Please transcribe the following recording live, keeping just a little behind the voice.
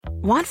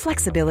Want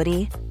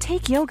flexibility?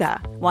 Take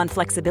yoga. Want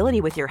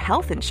flexibility with your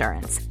health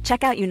insurance?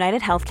 Check out United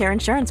Healthcare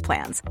Insurance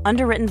Plans.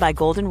 Underwritten by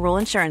Golden Rule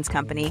Insurance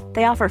Company,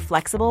 they offer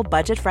flexible,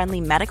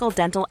 budget-friendly medical,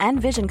 dental, and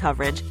vision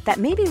coverage that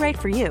may be right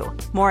for you.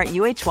 More at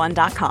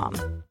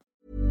uh1.com.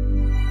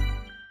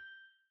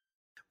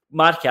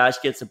 Matt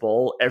Cash gets the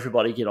ball,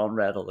 everybody get on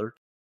red alert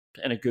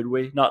in a good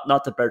way,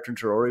 not the Bertrand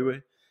Traore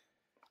way.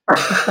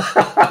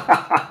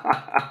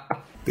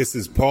 This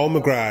is Paul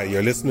McGrath.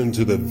 You're listening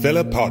to the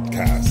Villa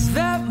Podcast.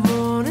 That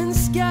morning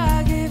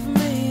sky gave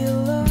me a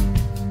look,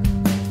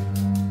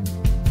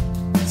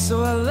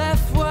 so I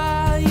left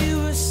while you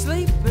were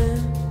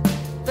sleeping.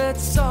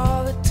 That's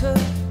all it took.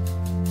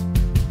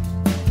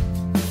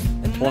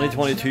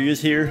 2022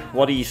 is here.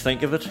 What do you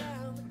think of it?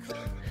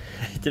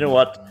 Do you know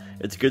what?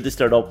 It's good to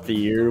start up the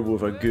year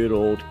with a good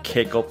old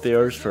kick up the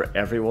arse for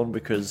everyone,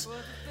 because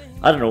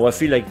I don't know, I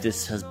feel like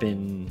this has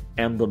been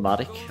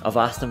emblematic of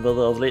Aston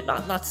Villa of late.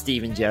 Not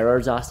Steven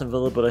Gerrard's Aston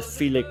Villa, but I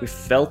feel like we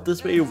felt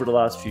this way over the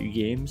last few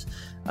games.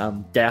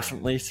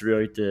 Definitely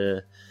throughout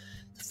the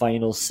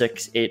final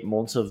 6-8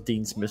 months of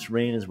Dean Smith's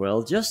reign as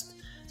well. Just,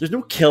 there's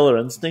no killer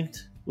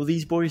instinct with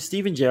these boys.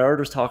 Steven Gerrard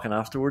was talking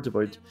afterwards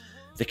about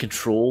the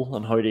control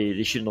and how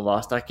they shouldn't have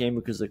lost that game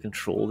because of the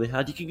control they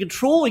had. You can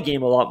control a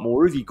game a lot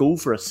more if you go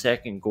for a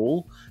second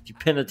goal, if you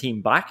pin a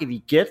team back, if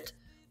you get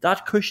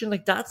that cushion.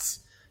 Like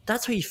that's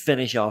how you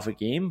finish off a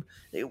game.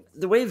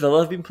 The way Villa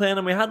have been playing,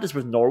 and we had this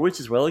with Norwich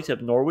as well,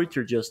 except Norwich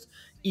are just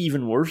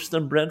even worse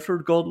than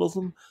Brentford, God love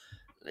them.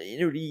 You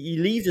know,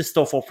 you leave this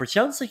stuff up for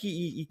chance. Like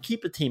you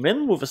keep a team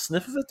in with a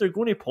sniff of it, they're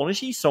going to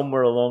punish you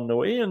somewhere along the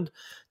way. And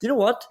do you know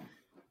what?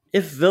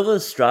 If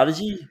Villa's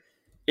strategy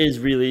is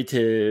really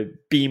to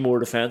be more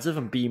defensive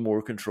and be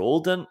more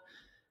controlled, then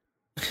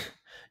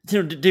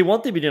you know, they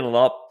want to be doing a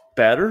lot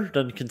better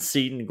than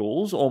conceding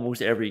goals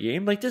almost every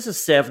game. Like, this is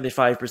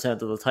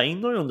 75% of the time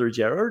now under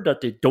Gerrard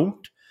that they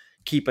don't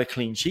keep a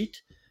clean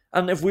sheet.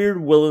 And if we're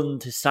willing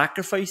to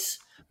sacrifice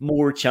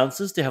more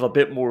chances to have a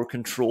bit more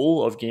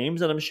control of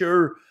games, and I'm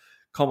sure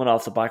coming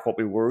off the back what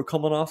we were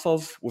coming off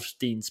of with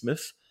Dean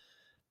Smith,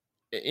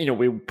 you know,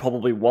 we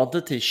probably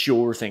wanted to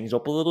shore things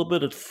up a little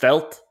bit. It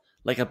felt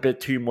like a bit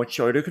too much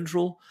out of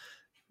control.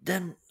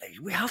 Then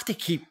we have to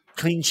keep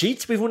clean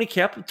sheets. We've only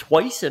kept it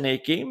twice in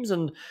 8 games,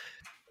 and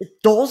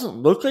it doesn't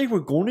look like we're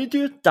going to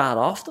do it that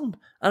often.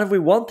 And if we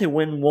want to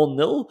win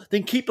 1-0,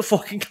 then keep a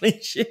fucking clean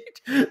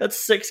sheet. That's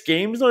 6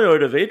 games now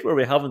out of 8 where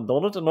we haven't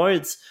done it. And now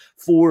it's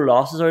 4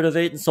 losses out of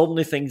 8. And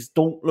suddenly things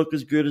don't look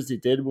as good as they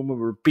did when we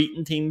were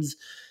beating teams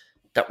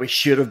that we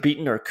should have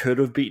beaten or could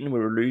have beaten.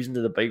 We were losing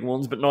to the big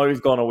ones. But now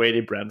we've gone away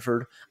to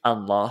Brentford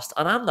and lost.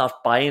 And I'm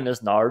not buying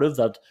this narrative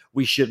that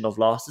we shouldn't have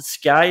lost. It's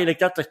Sky. Like,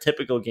 that's a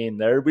typical game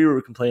there. We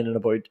were complaining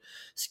about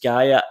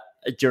Sky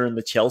during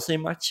the Chelsea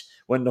match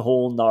when the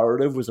whole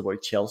narrative was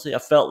about Chelsea. I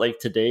felt like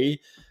today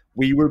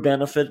we were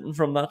benefiting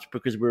from that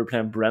because we were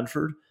playing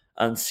Brentford,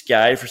 and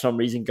Sky for some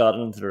reason got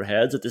it into their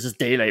heads that this is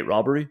daylight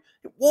robbery.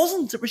 It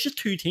wasn't. It was just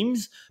 2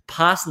 teams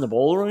passing the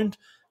ball around,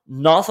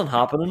 nothing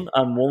happening,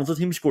 and one of the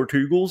teams scored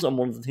 2 goals and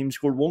one of the teams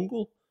scored 1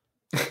 goal.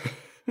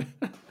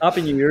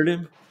 Happy New Year to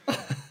him.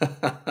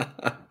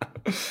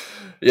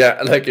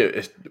 Yeah, like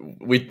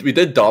we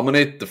did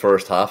dominate the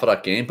first half of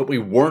that game, but we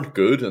weren't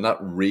good, and that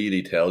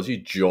really tells you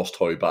just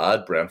how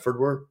bad Brentford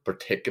were,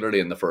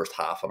 particularly in the first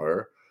half an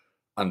hour.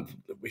 And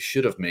we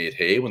should have made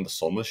hay when the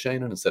sun was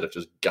shining instead of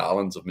just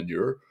gallons of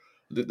manure.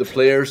 The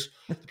players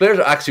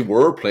actually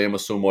were playing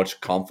with so much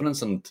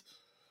confidence and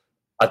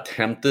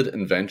attempted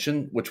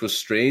invention, which was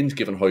strange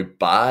given how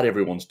bad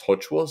everyone's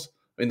touch was.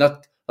 I mean,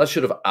 that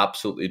should have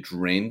absolutely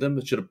drained them.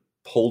 It should have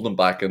pulled them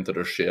back into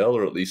their shell,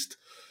 or at least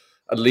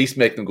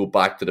make them go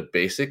back to the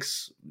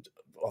basics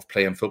of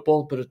playing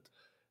football. But it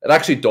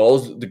actually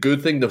does. The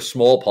good thing, the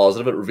small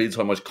positive, it reveals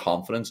how much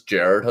confidence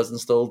Gerrard has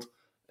instilled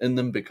in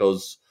them,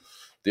 because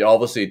they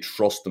obviously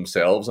trust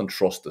themselves and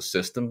trust the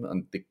system,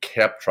 and they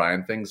kept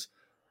trying things,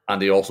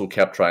 and they also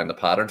kept trying the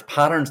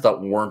patterns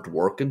that weren't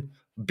working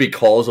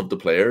because of the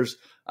players.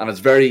 And it's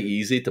very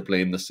easy to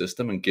blame the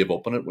system and give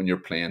up on it when you're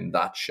playing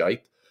that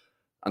shite.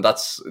 And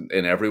that's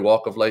in every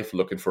walk of life,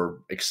 looking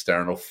for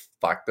external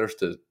factors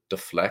to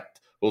deflect.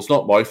 Well, it's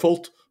not my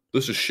fault.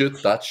 This is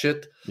shit, that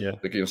shit. Yeah.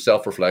 Like, you know,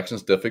 self-reflection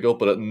is difficult,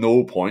 but at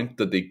no point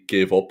did they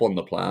give up on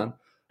the plan.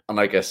 And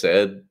like I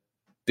said,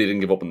 they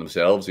didn't give up on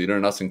themselves either,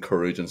 and that's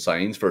encouraging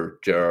signs for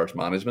Gerrard's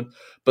management.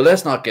 But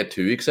let's not get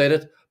too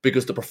excited,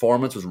 because the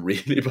performance was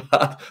really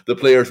bad. The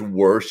players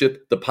were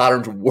shit. The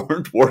patterns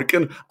weren't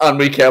working, and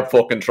we kept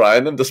fucking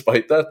trying them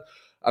despite that.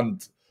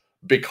 And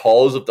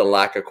because of the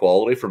lack of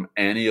quality from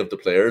any of the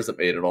players that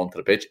made it onto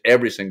the pitch,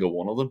 every single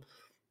one of them,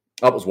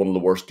 that was one of the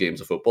worst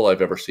games of football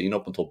I've ever seen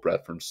up until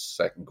Brentford's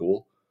second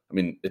goal. I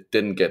mean, it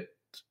didn't get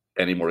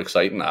any more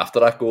exciting after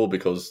that goal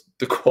because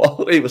the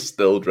quality was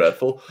still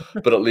dreadful,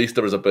 but at least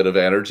there was a bit of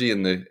energy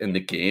in the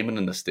game and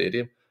in the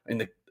stadium. I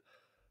mean,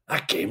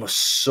 that game was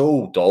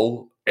so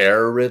dull,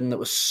 error-ridden. It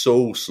was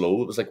so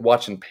slow. It was like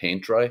watching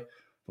paint dry,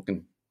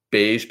 fucking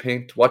beige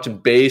paint, watching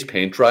beige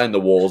paint dry in the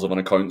walls of an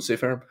accountancy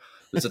firm.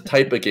 It's a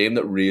type of game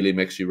that really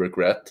makes you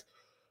regret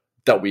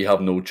that we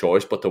have no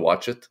choice but to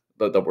watch it,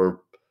 that we're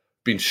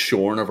being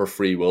shorn of our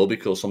free will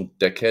because some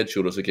dickhead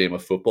showed us a game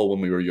of football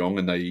when we were young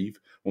and naive,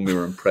 when we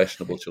were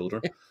impressionable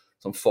children.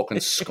 Some fucking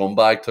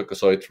scumbag took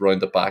us out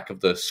round the back of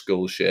the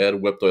school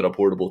shed, whipped out a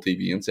portable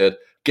TV and said,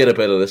 "Get a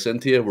bit of this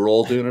into you. We're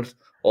all doing it.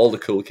 All the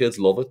cool kids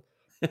love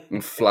it."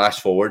 And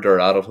flash forward their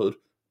adulthood.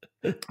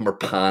 And we're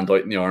panned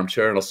out in the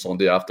armchair on a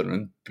Sunday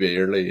afternoon,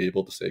 barely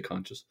able to stay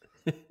conscious.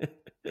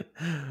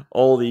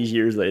 All these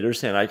years later,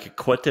 saying I could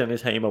quit any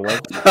time I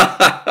want.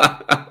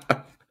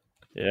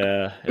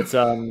 Yeah, it's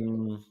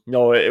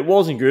no, it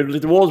wasn't good.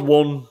 There was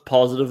one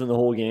positive in the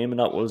whole game, and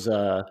that was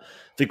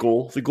the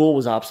goal. The goal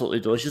was absolutely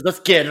delicious. Let's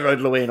get it out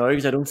of the way now,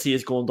 because I don't see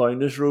us going down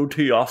this road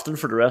too often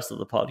for the rest of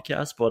the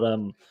podcast. But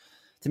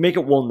to make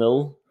it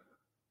 1-0,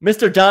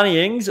 Mr. Danny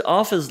Ings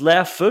off his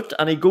left foot,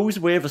 and he goes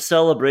away with a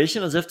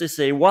celebration as if to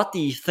say, "What do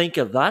you think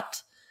of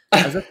that?"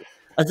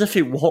 As if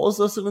he was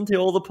listening to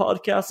all the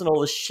podcasts and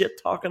all the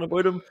shit talking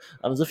about him,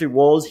 and as if he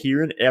was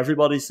hearing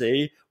everybody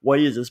say, "Why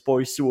is this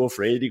boy so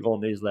afraid to go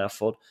on his left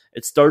foot?"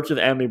 It starts with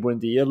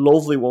Buendia,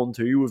 lovely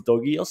 1-2 with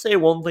Dougie. I'll say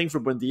one thing for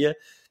Buendia: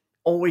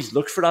 always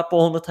looks for that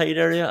ball in the tight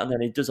area, and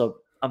then he does a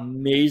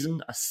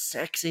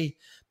sexy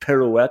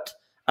pirouette,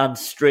 and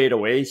straight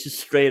away, it's just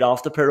straight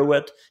off the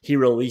pirouette, he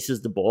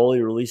releases the ball,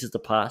 he releases the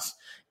pass,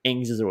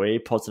 Ings is away,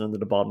 puts it into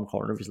the bottom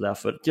corner of his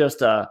left foot.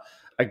 Just a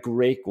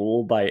great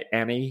goal by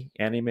any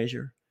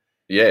measure.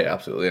 Yeah,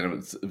 absolutely. And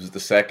it was the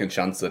second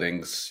chance that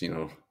Ings,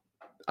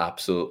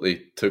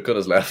 absolutely took on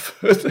his left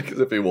foot, like as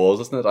if he was,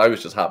 isn't it? I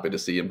was just happy to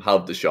see him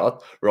have the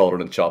shot rather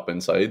than chop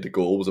inside. The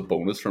goal was a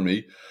bonus for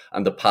me.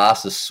 And the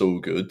pass is so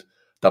good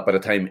that by the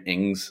time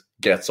Ings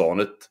gets on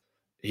it,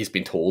 he's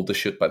been told to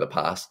shoot by the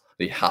pass.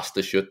 He has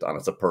to shoot, and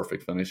it's a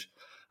perfect finish.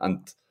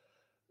 And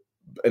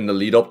in the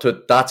lead up to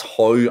it, that's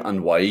how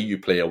and why you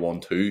play a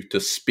 1-2, to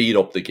speed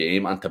up the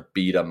game and to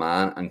beat a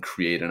man and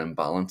create an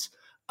imbalance.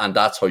 And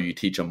that's how you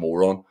teach a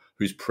moron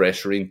who's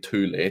pressuring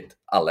too late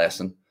a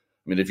lesson.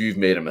 I mean, if you've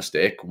made a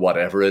mistake,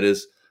 whatever it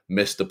is,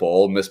 missed the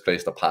ball,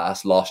 misplaced a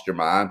pass, lost your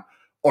man,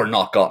 or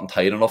not gotten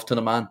tight enough to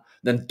the man,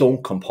 then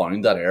don't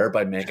compound that error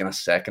by making a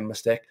second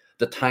mistake.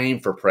 The time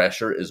for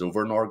pressure is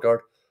over, Norgard.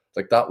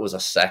 Like, that was a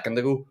second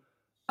ago.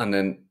 And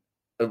then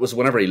it was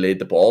whenever he laid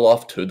the ball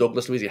off to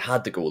Douglas Luiz, he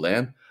had to go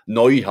then.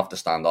 Now you have to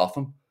stand off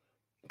him.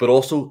 But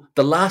also,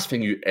 the last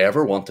thing you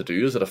ever want to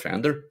do as a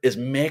defender is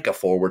make a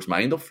forward's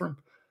mind up for him.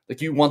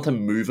 Like, you want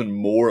him moving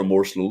more and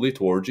more slowly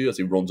towards you as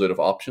he runs out of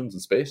options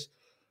and space.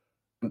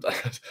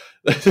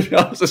 To be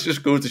honest, this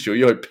just goes to show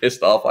you how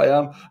pissed off I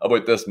am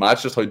about this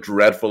match, just how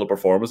dreadful a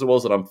performance it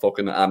was, that I'm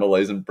fucking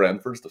analysing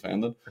Brentford's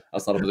defending.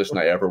 That's not a position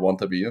I ever want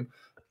to be in.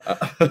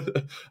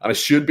 And I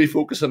should be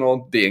focusing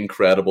on the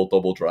incredible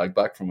double drag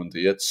back from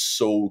Buendia. It's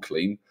so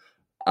clean.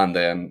 And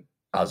then,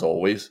 as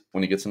always,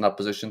 when he gets in that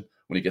position,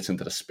 when he gets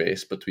into the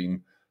space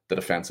between the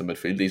defence and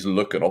midfield, he's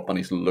looking up and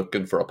he's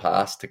looking for a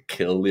pass to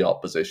kill the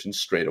opposition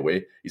straight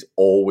away. He's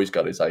always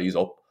got his eyes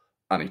up,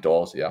 and he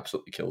does. He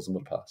absolutely kills them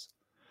with a pass.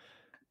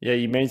 Yeah,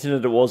 you mentioned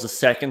that it was the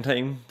second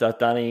time that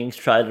Danny Ings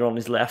tried it on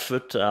his left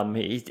foot.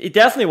 He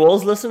definitely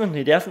was listening.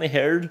 He definitely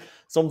heard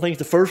some things.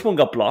 The first one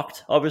got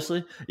blocked,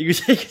 obviously. You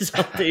could take his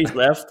hand to his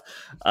left.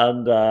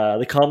 And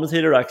the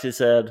commentator actually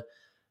said,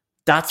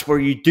 "That's where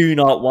you do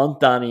not want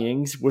Danny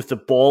Ings with the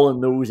ball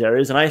in those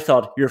areas." And I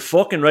thought, you're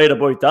fucking right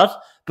about that.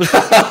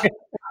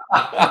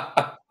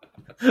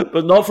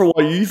 But not for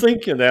what you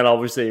think. And then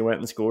obviously he went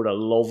and scored a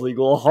lovely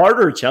goal. A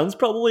harder chance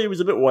probably. It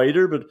was a bit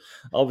wider, but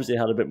obviously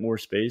had a bit more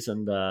space,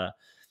 and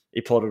he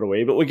put it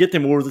away. But we'll get to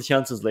more of the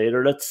chances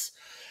later. Let's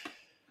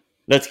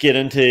get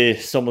into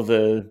some of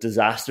the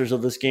disasters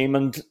of this game.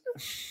 And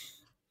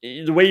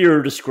the way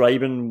you're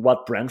describing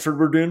what Brentford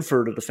were doing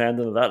for the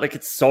defending of that, like,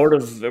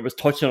 it was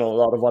touching on a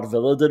lot of what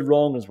Villa did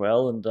wrong as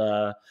well.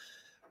 And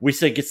we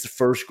say gets the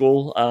first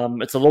goal.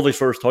 It's a lovely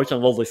first touch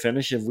and a lovely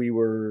finish. If we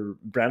were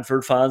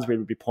Brentford fans, we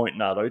would be pointing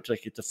that out.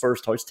 Like, the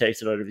first touch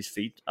takes it out of his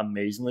feet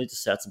amazingly,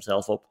 just sets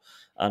himself up,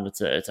 and it's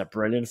a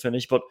brilliant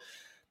finish. But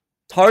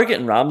Target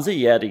and Ramsey,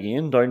 yet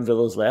again, down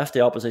Villa's left,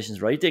 the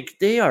opposition's right.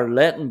 They are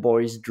letting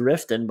boys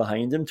drift in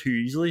behind them too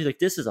easily. Like,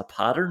 this is a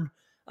pattern.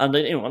 And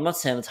I'm not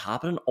saying it's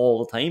happening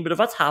all the time, but if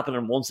that's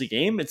happening once a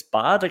game, it's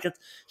bad. Like, it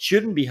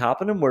shouldn't be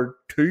happening where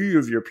two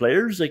of your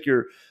players, like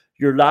your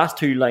last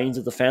two lines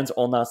of defence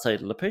on that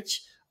side of the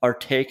pitch, are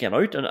taken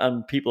out,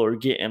 and people are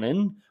getting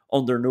in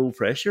under no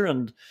pressure,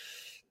 and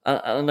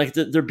like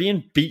they're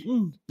being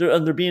beaten,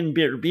 they're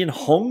being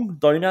hung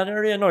down that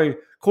area. Now,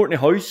 Courtney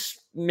House,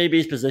 maybe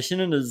his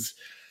positioning is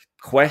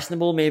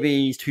questionable, maybe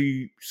he's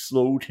too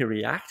slow to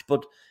react,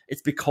 but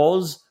it's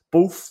because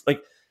both,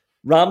 like,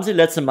 Ramsey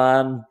lets a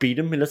man beat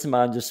him, he lets a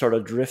man just sort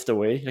of drift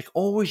away, like,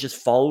 always just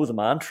follow the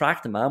man,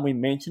 track the man. We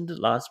mentioned it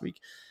last week.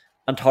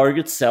 And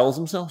Target sells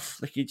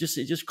himself, like, he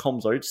just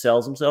comes out,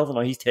 sells himself, and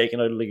now he's taken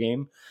out of the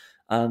game.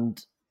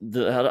 And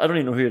I don't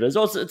even know who it is.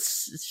 Oh,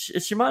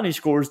 it's your man who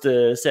scores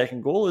the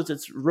second goal.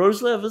 It's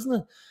Roslev, isn't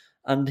it?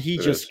 And he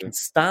just can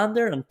stand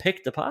there and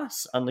pick the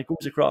pass, and it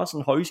goes across,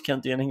 and House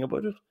can't do anything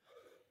about it.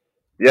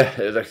 Yeah,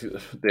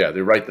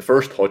 they're right. The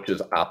first touch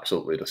is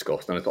absolutely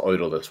disgusting. It's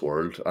out of this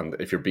world. And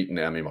if you're beating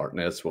Emi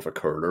Martinez with a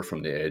curler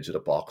from the edge of the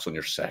box on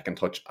your second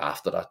touch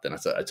after that, then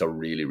it's a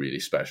really,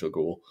 really special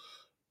goal.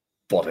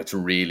 But it's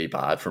really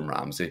bad from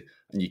Ramsey.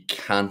 And you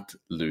can't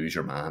lose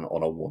your man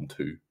on a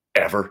 1-2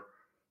 ever.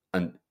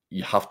 And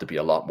you have to be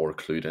a lot more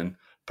clued in,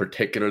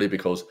 particularly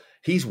because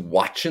he's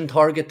watching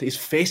Target. He's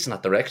facing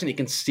that direction. He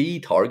can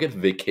see Target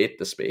vacate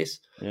the space.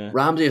 Yeah.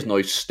 Ramsey is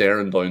now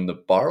staring down the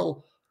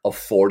barrel of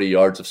 40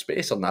 yards of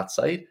space on that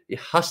side. He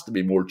has to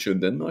be more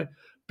tuned in now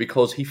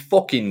because he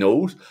fucking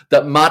knows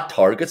that Matt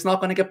Target's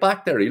not going to get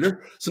back there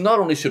either. So not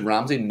only should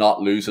Ramsey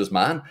not lose his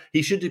man,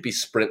 he should be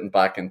sprinting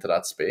back into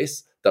that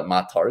space that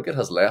Matt Target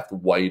has left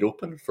wide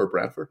open for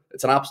Brentford.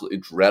 It's an absolutely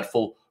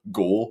dreadful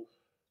goal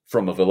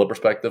from a Villa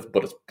perspective,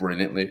 but it's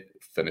brilliantly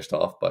finished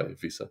off by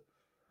Visa.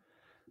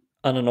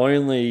 And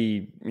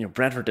annoyingly,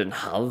 Brentford didn't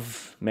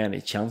have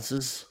many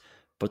chances,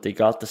 but they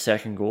got the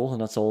second goal,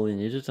 and that's all they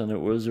needed. And it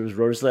was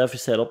Roerslev who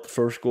set up the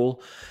first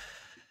goal.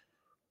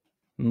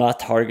 Matt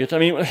Target. I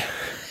mean,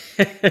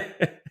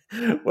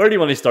 where do you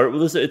want to start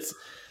with this?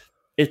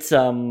 It's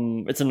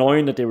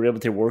annoying that they were able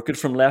to work it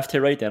from left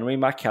to right. Anyway,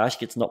 Matt Cash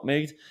gets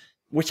nutmegged,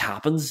 which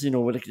happens.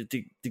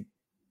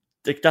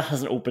 Like that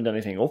hasn't opened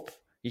anything up.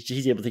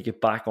 He's able to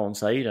get back on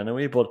side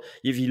anyway. But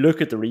if you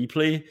look at the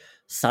replay,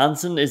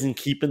 Sanson isn't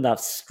keeping that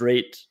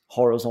straight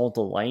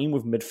horizontal line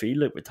with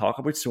midfield like we talk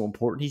about. So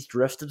important. He's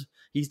drifted.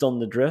 He's done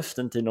the drift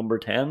into number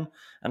 10,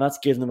 and that's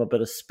given him a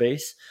bit of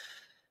space.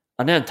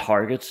 And then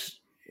Target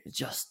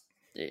just,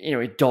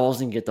 he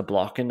doesn't get the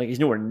blocking. Like, he's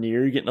nowhere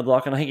near getting the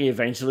blocking. I think he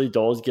eventually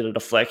does get a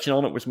deflection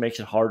on it, which makes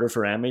it harder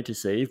for Emi to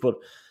save. But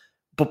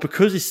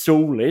because he's so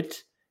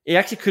late, he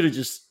actually could have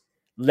just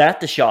let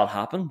the shot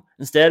happen.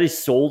 Instead, he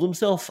sold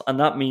himself, and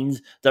that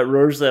means that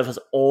Roerslev has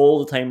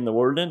all the time in the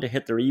world in to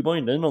hit the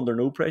rebound in under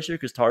no pressure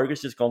because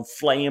Target's just gone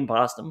flying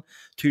past him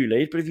too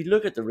late. But if you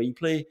look at the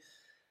replay,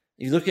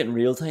 if you look at it in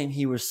real time,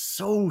 he was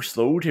so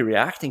slow to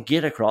react and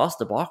get across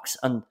the box,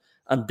 and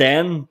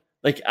then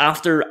like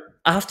after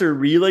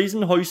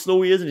realising how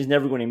slow he is and he's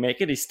never going to make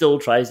it, he still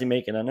tries to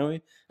make it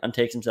anyway and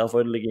takes himself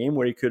out of the game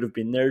where he could have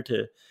been there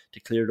to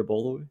clear the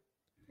ball away.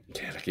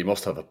 Yeah, like he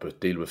must have a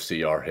boot deal with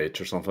CRH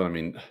or something. I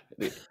mean,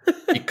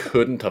 he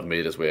couldn't have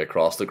made his way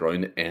across the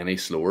ground any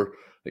slower.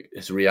 Like,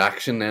 his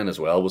reaction then as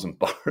well was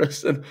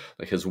embarrassing.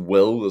 Like, his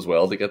will as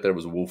well to get there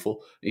was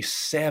woeful. He's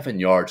 7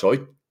 yards out.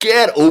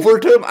 Get over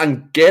to him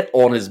and get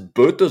on his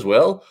boot as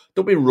well.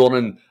 Don't be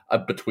running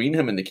between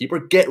him and the keeper.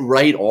 Get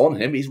right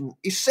on him.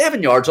 He's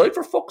 7 yards out,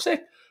 for fuck's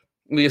sake.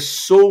 And he has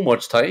so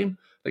much time.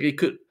 Like, he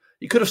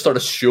could have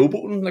started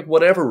showboating, like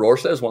whatever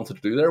Roerslev wanted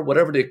to do there,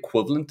 whatever the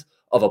equivalent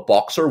of a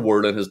boxer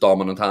whirling his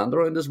dominant hand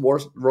around.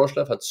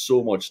 Roerslev had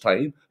so much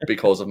time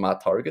because of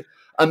Matt Target.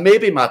 And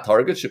maybe Matt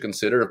Target should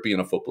consider if being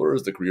a footballer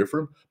is the career for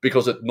him,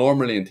 because it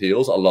normally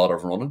entails a lot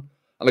of running.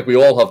 And like, we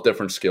all have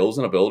different skills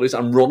and abilities,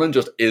 and running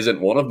just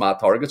isn't one of Matt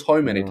Target's. How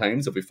many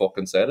times have we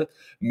fucking said it?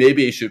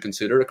 Maybe he should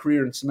consider a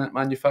career in cement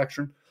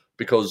manufacturing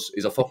because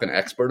he's a fucking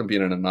expert in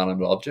being an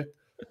inanimate object.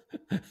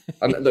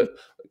 And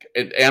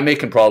Emi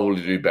can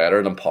probably do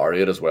better than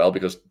Poirier as well,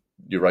 because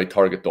you're right,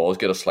 Target does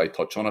get a slight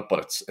touch on it, but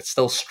it's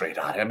still straight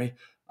at Emi,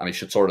 and he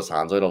should sort his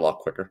hands out a lot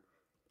quicker.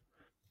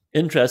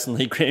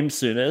 Interestingly, Graham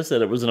Souness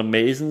said it was an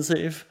amazing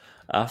save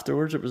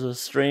afterwards. It was a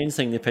strange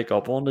thing to pick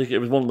up on. Like, it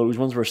was one of those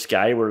ones where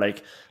Sky were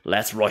like,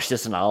 let's rush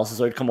this analysis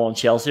out. Come on,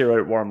 Chelsea are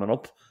out warming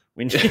up.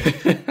 We need to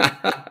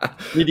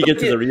get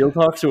to the real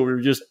talk. So we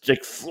were just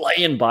like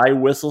flying by,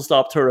 whistle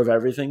stop tour of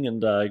everything,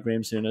 and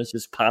Graham Souness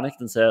just panicked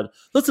and said,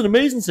 that's an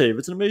amazing save.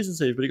 It's an amazing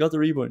save, but he got the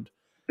rebound.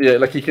 Yeah,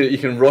 like you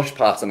can rush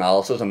past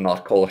analysis and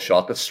not call a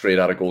shot that's straight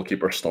at a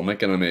goalkeeper's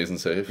stomach. An amazing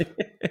save.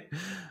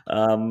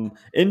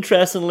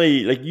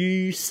 Interestingly, like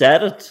you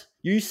said it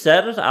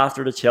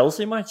after the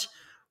Chelsea match.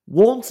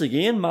 Once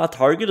again, Matt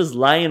Target is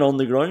lying on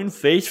the ground,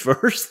 face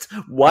first,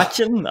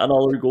 watching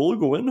another goal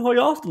go in. How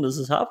often does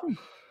this happen?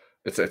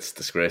 It's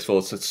disgraceful.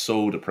 It's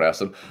so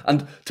depressing.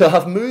 And to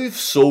have moved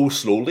so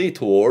slowly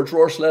towards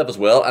Roerslev as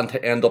well, and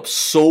to end up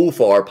so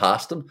far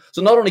past him.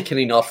 So not only can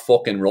he not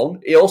fucking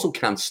run, he also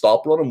can't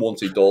stop running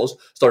once he does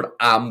start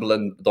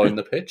ambling down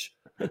the pitch.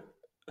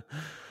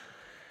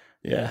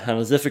 Yeah, and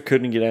as if it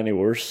couldn't get any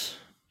worse,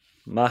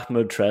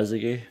 Mahmoud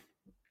Trezeguet.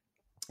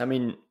 I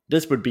mean,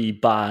 this would be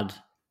bad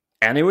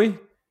anyway.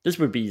 This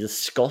would be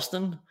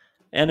disgusting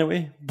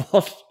anyway.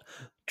 But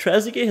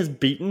Trezeguet has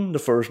beaten the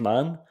first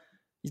man.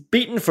 He's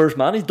beaten the first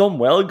man. He's done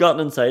well, gotten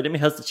inside him. He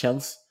has the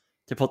chance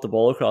to put the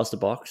ball across the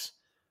box.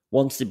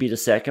 Wants to be the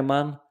second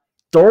man.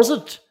 Does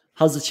it.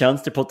 Has the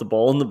chance to put the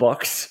ball in the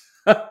box.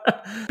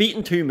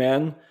 Beaten two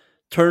men.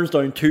 Turns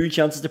down two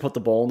chances to put the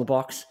ball in the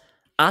box.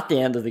 At the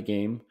end of the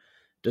game,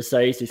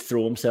 decides to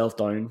throw himself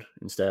down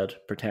instead,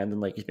 pretending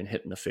like he's been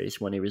hit in the face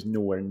when he was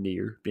nowhere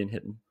near being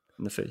hit in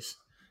the face.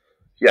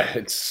 Yeah,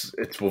 it's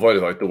without a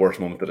doubt the worst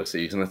moment of the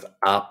season. It's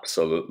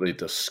absolutely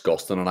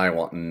disgusting, and I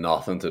want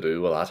nothing to do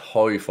with that.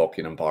 How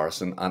fucking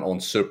embarrassing. And on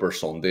Super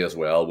Sunday as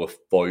well, with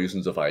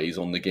thousands of eyes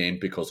on the game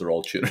because they're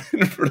all tuning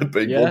in for the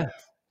big one.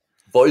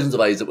 Thousands of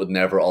eyes that would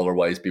never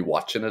otherwise be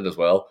watching it as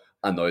well.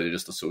 and now they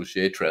just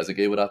associate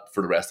Trezeguet with that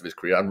for the rest of his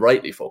career, and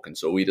rightly fucking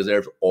so. He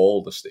deserves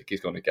all the stick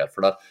he's going to get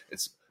for that.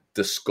 It's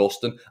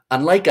disgusting.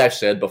 And like I've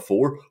said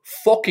before,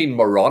 fucking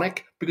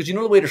moronic, because you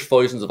know the way there's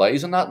thousands of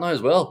eyes on that now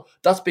as well?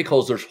 That's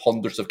because there's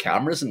hundreds of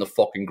cameras in the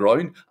fucking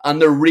ground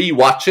and they're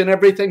re-watching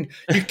everything.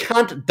 You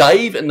can't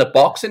dive in the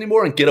box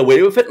anymore and get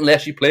away with it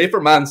unless you play for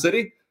Man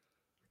City.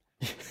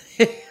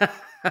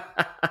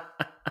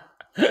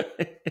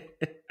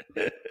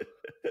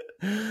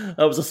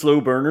 That was a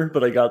slow burner,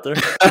 but I got there.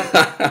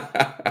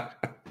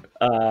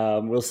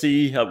 We'll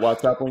see at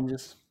WhatsApp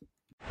whinges.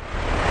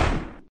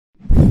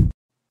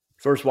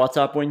 First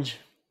WhatsApp whinge.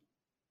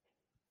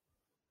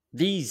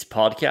 These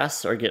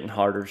podcasts are getting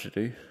harder to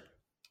do.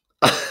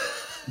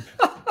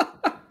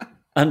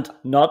 And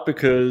not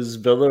because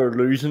Villa are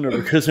losing or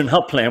because they're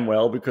not playing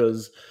well,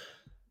 because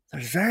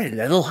there's very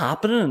little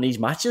happening in these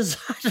matches.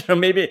 I don't know,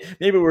 maybe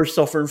we're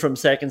suffering from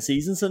second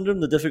season syndrome,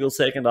 the difficult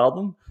second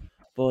album.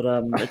 But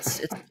it's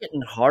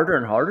getting harder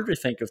and harder to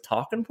think of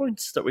talking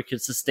points that we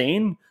could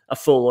sustain a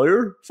full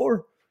hour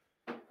for.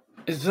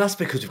 That's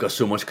because you've got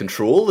so much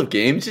control of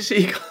games, you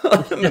see,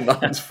 and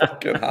nothing's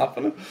fucking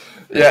happening.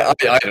 Yeah,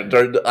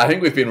 I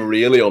think we've been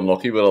really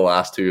unlucky with the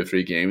last 2 or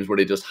 3 games where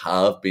they just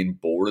have been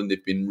boring.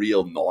 They've been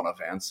real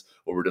non-events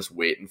where we're just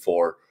waiting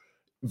for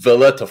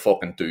Villa to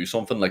fucking do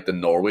something like the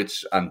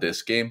Norwich and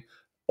this game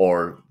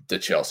or the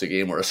Chelsea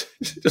game where it's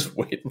just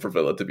waiting for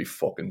Villa to be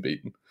fucking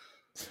beaten.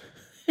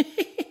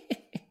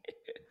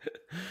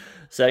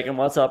 Second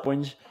WhatsApp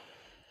whinge.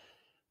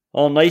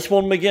 Oh, nice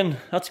one, McGinn.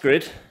 That's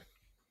great.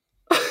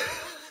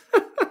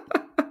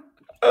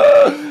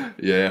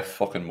 Yeah,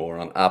 fucking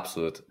moron.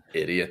 Absolute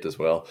idiot as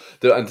well.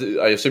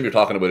 And I assume you're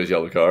talking about his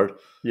yellow card.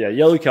 Yeah,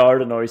 yellow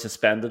card, and now he's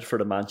suspended for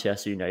the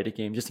Manchester United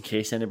game, just in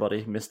case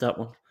anybody missed that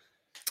one.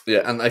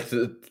 Yeah, and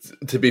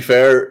to be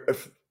fair,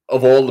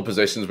 of all the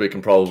positions we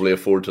can probably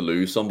afford to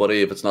lose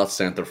somebody, if it's not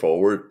centre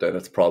forward, then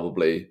it's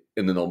probably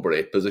in the number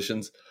 8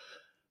 positions.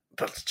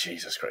 But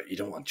Jesus Christ, you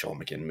don't want John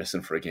McGinn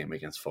missing for a game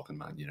against fucking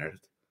Man United.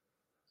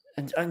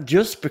 And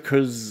just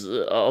because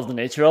of the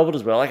nature of it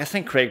as well, like I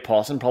think Craig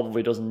Pawson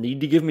probably doesn't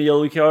need to give him a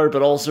yellow card,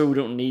 but also we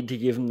don't need to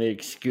give him the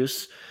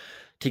excuse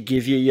to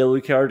give you a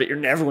yellow card that you're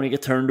never going to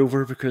get turned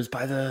over because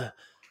by the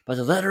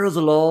letter of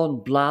the law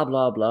and blah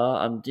blah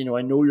blah. And you know,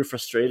 I know you're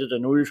frustrated, I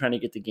know you're trying to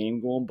get the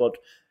game going, but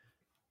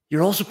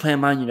you're also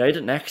playing Man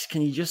United next.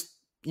 Can you just,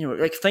 you know,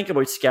 like think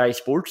about Sky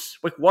Sports?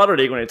 Like, what are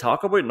they going to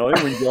talk about now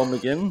when John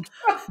McGinn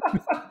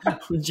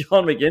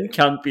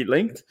can't be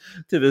linked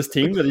to this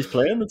team that he's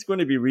playing? It's going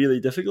to be really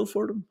difficult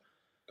for them.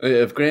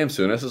 If Graham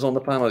Souness is on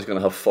the panel, he's going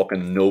to have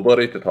fucking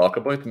nobody to talk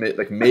about.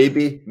 Like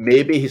maybe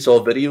he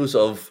saw videos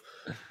of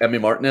Emi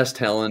Martinez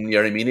telling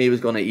Yeremini he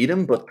was going to eat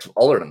him, but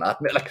other than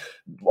that, like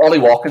Ollie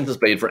Watkins has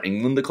played for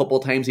England a couple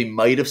of times. He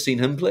might have seen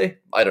him play.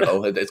 I don't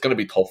know. It's going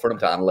to be tough for him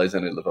to analyse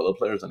any of the Villa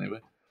players anyway.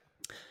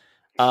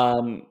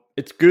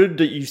 It's good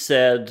that you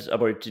said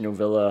about, you know,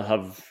 Villa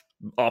have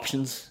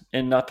options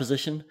in that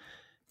position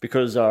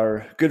because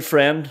our good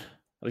friend,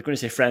 I was going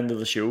to say friend of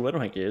the show, I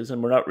don't think he is,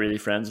 and we're not really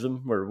friends with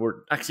him.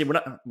 We're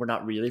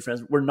not really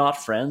friends. We're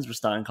not friends with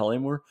Stan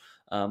Collymore.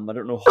 I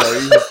don't know how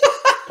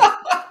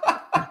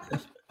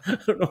I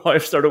don't know how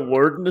I've started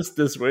wording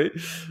this way.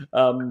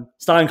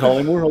 Stan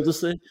Collymore, I'll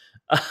just say.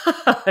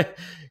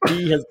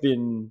 He has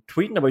been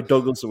tweeting about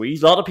Douglas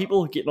Luiz. A lot of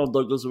people getting on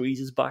Douglas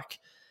Luiz's back.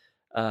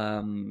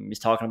 He's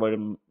talking about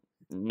him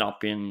not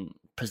being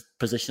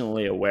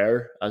positionally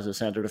aware as a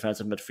centre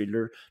defensive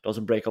midfielder,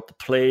 doesn't break up the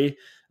play.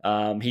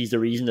 He's the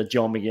reason that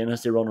John McGinn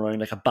has to run around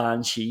like a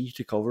banshee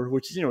to cover,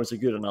 which is, you know, it's a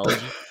good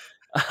analogy.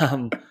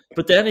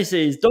 But then he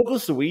says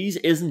Douglas Luiz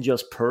isn't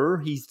just poor,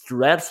 he's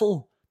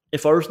dreadful.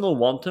 If Arsenal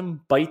want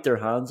him, bite their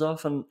hands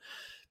off. And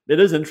it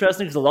is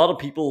interesting because a lot of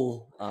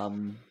people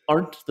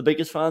aren't the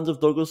biggest fans of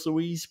Douglas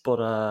Luiz, but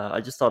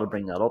I just thought I'd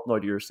bring that up now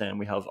that you're saying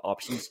we have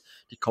options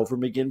to cover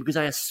him again, because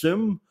I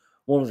assume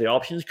one of the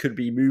options could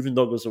be moving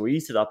Douglas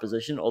Luiz to that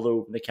position,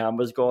 although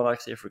Nakamba's gone.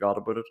 Actually, I forgot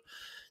about it.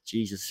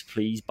 Jesus,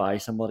 please buy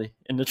somebody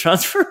in the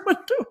transfer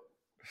window.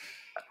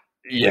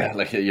 Yeah,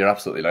 like you're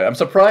absolutely right. I'm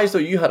surprised though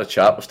you had a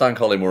chat with Stan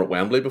Collymore at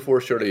Wembley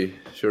before. Surely,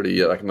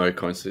 that now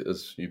counts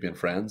as you being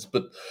friends.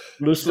 But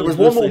Loosely, there was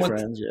one moment.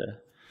 Friends, yeah.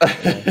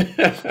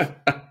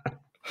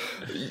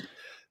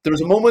 There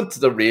was a moment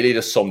that really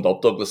just summed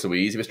up Douglas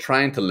Luiz. He was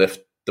trying to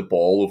lift the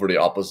ball over the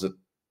opposite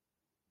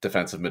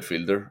defensive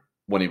midfielder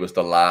when he was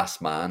the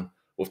last man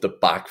with the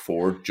back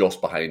four just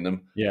behind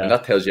him. Yeah. And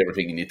that tells you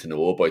everything you need to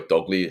know about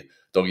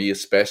Dougie,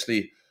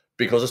 especially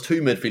because his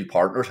 2 midfield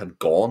partners had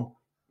gone.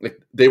 Like,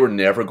 they were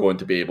never going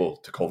to be able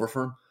to cover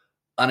for him.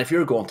 And if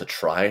you're going to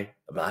try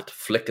that,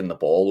 flicking the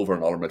ball over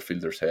another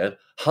midfielder's head,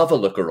 have a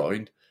look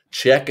around.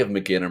 Check if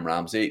McGinn and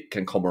Ramsey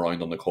can come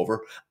around on the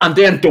cover, and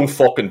then don't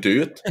fucking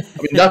do it. I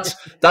mean,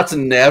 that's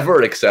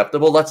never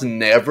acceptable. That's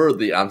never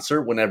the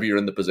answer whenever you're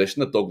in the position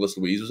that Douglas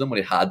Luiz was in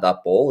when he had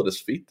that ball at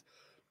his feet.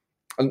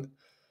 And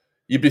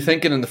you'd be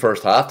thinking in the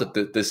first half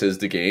that this is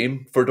the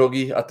game for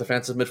Dougie at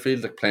defensive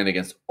midfield, like playing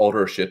against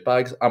utter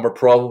shitbags, and we're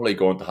probably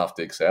going to have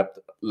to accept,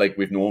 like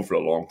we've known for a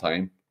long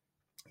time,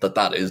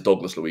 that is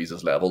Douglas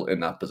Luiz's level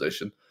in that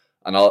position.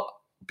 And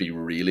I'll be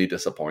really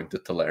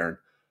disappointed to learn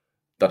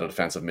that a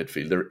defensive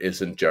midfielder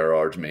isn't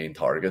Gerrard's main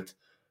target.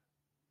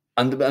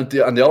 And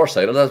the other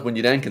side of that, when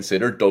you then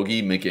consider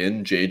Dougie,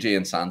 McGinn, JJ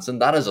and Sanson,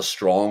 that is a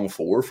strong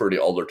 4 for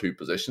the other 2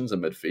 positions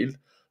in midfield.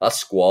 That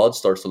squad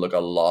starts to look a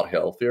lot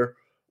healthier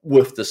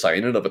with the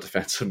signing of a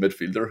defensive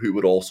midfielder who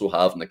would also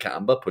have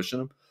Nakamba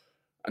pushing him.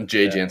 And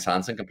JJ and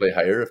Sanson can play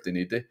higher if they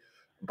need to.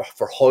 But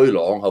for how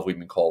long have we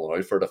been calling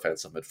out for a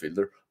defensive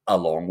midfielder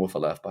along with a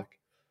left back?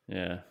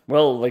 Yeah,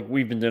 well, like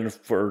we've been doing it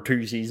for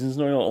 2 seasons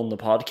now on the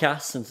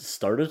podcast since it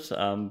started,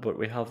 but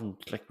we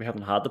haven't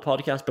had the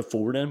podcast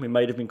before then. We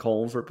might have been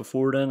calling for it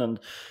before then,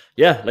 and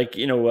yeah, like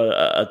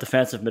a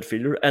defensive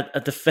midfielder, a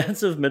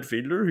defensive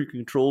midfielder who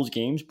controls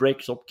games,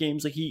 breaks up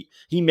games, like he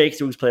makes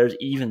those players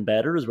even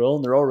better as well,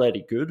 and they're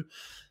already good.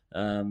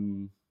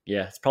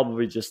 Yeah, it's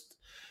probably just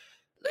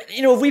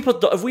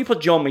if we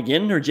put John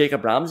McGinn or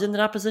Jacob Ramsey into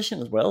that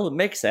position as well, it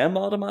makes them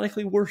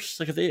automatically worse.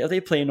 Like if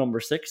they play number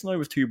 6 now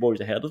with 2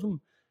 boys ahead of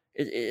them.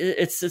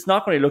 It's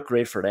not going to look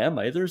great for them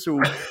either. So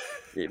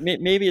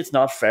maybe it's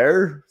not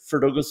fair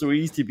for Douglas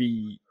Luiz to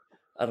be,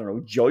 I don't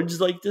know, judged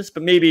like this.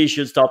 But maybe he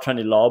should stop trying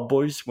to lob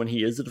boys when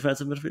he is a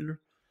defensive midfielder.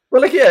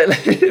 Well,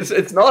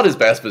 it's not his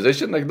best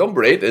position. Like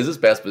number 8 is his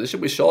best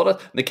position. We saw that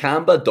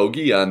Nakamba,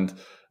 Dougie, and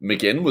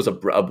McGinn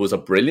was a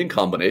brilliant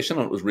combination,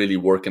 and it was really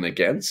working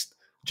against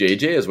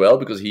JJ as well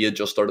because he had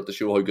just started to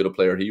show how good a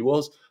player he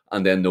was.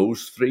 And then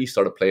those 3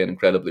 started playing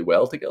incredibly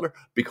well together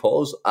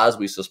because, as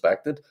we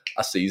suspected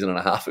a season and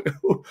a half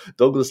ago,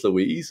 Douglas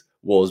Luiz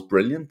was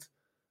brilliant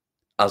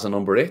as a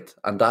number 8.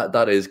 And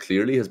that is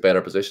clearly his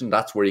better position.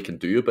 That's where he can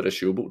do a bit of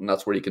showboating.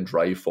 That's where he can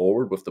drive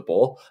forward with the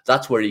ball.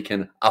 That's where he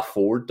can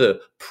afford to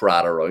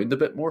prat around a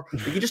bit more.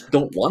 Like, you just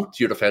don't want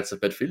your defensive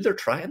midfielder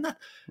trying that.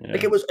 Yeah.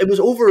 Like he wasn't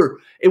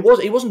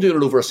doing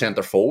it over a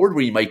centre forward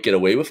where you might get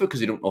away with it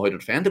because you don't know how to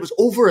defend. It was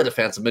over a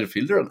defensive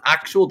midfielder, an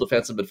actual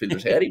defensive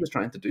midfielder's head. He was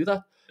trying to do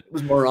that. It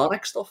was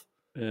moronic stuff.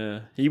 Yeah,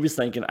 he was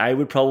thinking I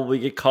would probably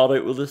get caught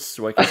out with this,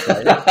 so I can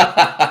try it.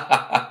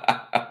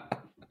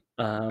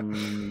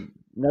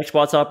 Next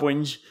WhatsApp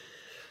whinge.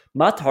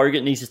 Matt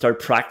Targett needs to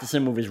start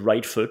practicing with his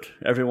right foot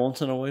every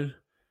once in a while.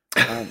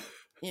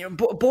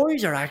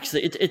 Boys are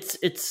actually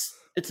it's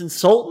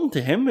insulting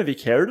to him if he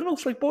cared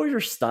enough. Like boys are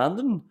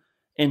standing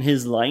in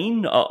his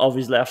line of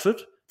his left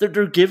foot.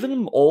 They're giving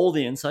him all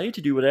the inside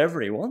to do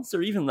whatever he wants.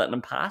 They're even letting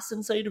him pass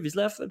inside of his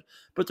left foot,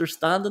 but they're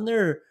standing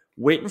there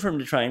waiting for him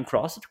to try and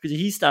cross it because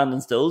he's standing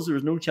still, so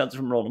there's no chance of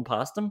him running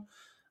past him,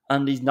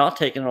 and he's not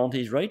taking it onto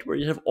his right where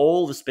you have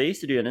all the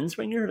space to do an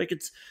in-swinger. Like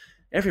it's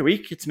every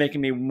week, it's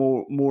making me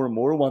more and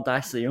more want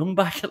Ashley Young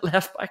back at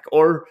left back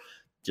or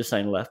just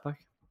sign a left back.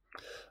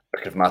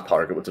 Like if Matt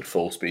Targett was at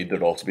full speed,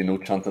 there'd also be no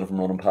chance of him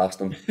running past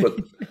him. But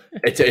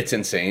it's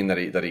insane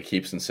that he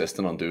keeps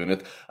insisting on doing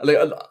it. Like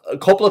a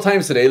couple of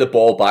times today, the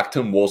ball back to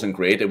him wasn't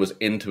great. It was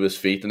into his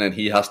feet, and then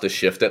he has to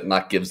shift it, and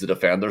that gives the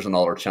defenders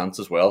another chance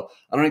as well.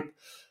 I don't think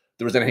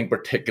there was anything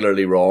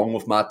particularly wrong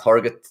with Matt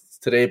Targett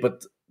today,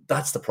 but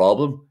that's the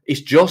problem.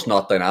 He's just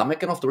not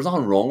dynamic enough. There was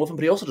nothing wrong with him,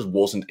 but he also just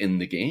wasn't in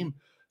the game.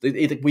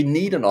 We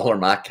need another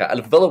Matt Cash.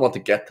 If Villa want to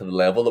get to the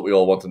level that we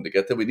all want them to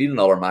get to, we need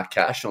another Matt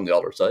Cash on the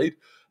other side.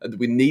 And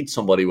we need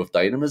somebody with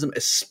dynamism,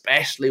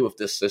 especially with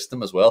this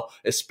system as well,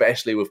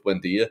 especially with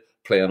Buendia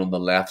playing on the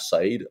left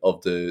side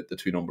of the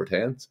 2 number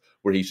 10s,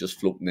 where he's just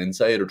floating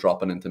inside or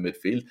dropping into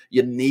midfield.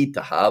 You need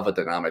to have a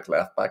dynamic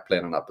left back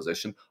playing in that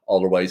position.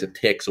 Otherwise, it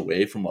takes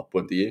away from what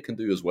Buendia can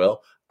do as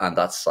well. And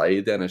that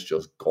side then is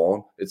just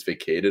gone. It's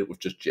vacated with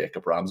just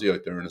Jacob Ramsey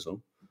out there on his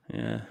own.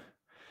 Yeah.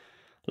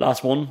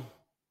 Last one.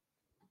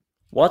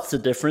 What's the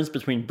difference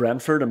between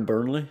Brentford and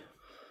Burnley?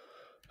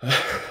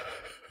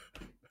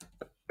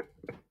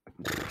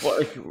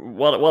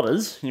 What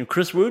is?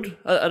 Chris Wood?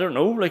 I don't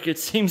know. Like it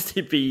seems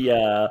to be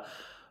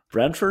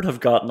Brentford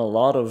have gotten a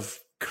lot of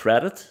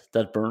credit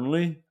that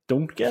Burnley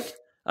don't get,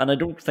 and I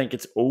don't think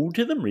it's owed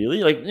to them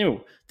really. Like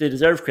they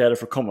deserve credit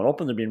for coming up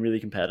and they're being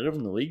really competitive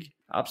in the league,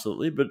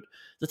 absolutely. But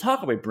the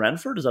talk about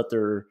Brentford is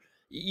that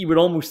you would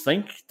almost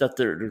think that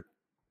they're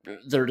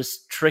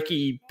this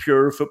tricky,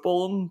 pure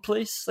footballing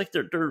place. Like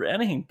they're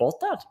anything but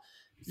that.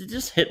 They're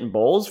just hitting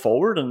balls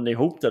forward, and they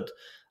hope that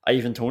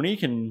Ivan Toney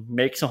can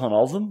make something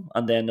of them,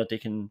 and then that they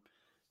can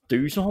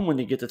do something when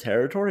they get the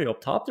territory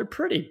up top. They're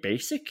pretty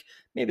basic.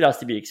 Maybe that's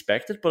to be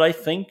expected, but I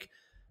think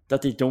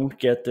that they don't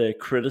get the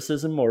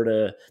criticism or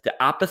the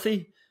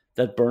apathy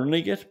that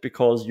Burnley get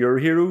because your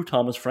hero,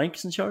 Thomas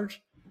Frank's in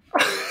charge.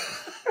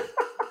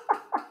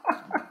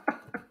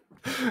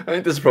 I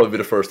think this is probably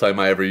the first time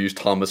I ever used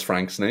Thomas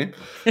Frank's name.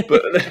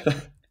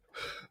 But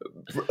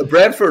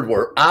Brentford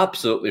were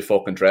absolutely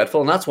fucking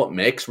dreadful, and that's what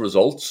makes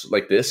results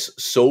like this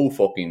so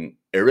fucking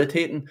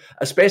irritating,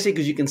 especially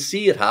because you can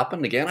see it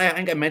happen again. I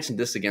think I mentioned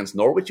this against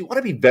Norwich. You want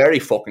to be very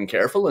fucking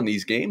careful in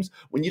these games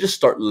when you just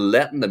start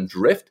letting them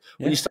drift,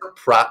 when you start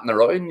prattling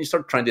around, and you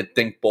start trying to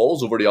dink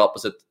balls over the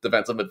opposite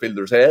defensive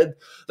midfielder's head.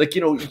 Like,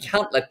 you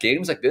can't let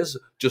games like this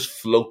just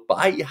float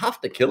by. You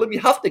have to kill them. You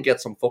have to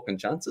get some fucking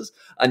chances,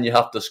 and you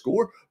have to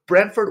score.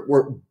 Brentford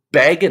were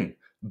begging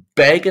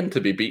begging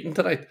to be beaten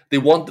tonight. They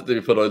wanted to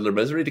be put out of their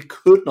misery. They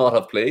could not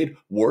have played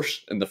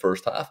worse in the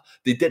first half.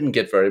 They didn't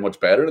get very much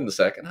better in the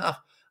second half.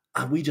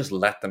 And we just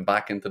let them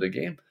back into the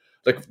game.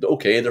 Like,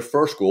 okay, their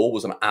first goal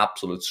was an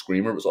absolute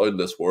screamer. It was out of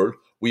this world.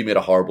 We made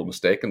a horrible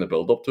mistake in the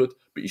build-up to it,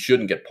 but you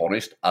shouldn't get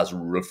punished as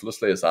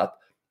ruthlessly as that.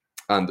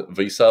 And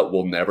Visa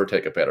will never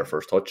take a better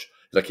first touch.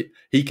 Like,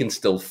 he can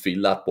still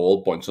feel that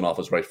ball bouncing off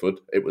his right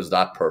foot. It was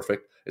that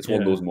perfect. It's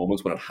one of those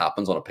moments when it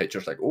happens on a pitch.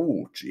 It's like,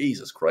 oh,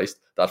 Jesus Christ,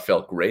 that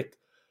felt great.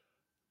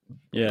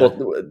 Yeah. But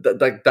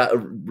that,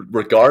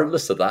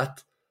 regardless of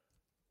that,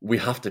 we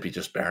have to be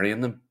just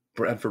burying them.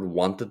 Brentford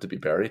wanted to be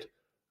buried,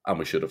 and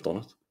we should have done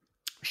it.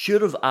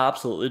 Should have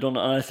absolutely done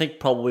it. And I think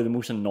probably the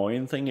most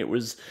annoying thing, it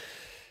was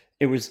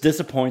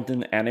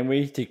disappointing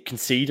anyway to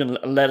concede and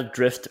let it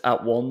drift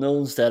at 1-0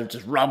 instead of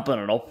just ramping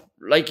it up.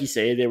 Like you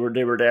say, they were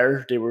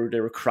there. They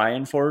were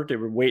crying for it. They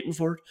were waiting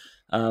for it.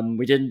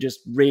 We didn't just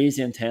raise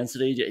the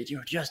intensity.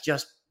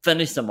 Just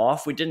finish them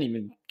off. We didn't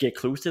even get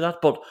close to that.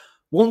 But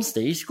once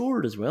they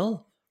scored as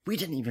well, we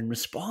didn't even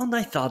respond.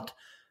 I thought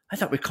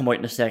we'd come out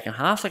in the second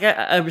half. Like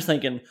I was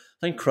thinking,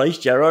 thank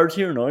Christ Gerrard's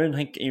here now, and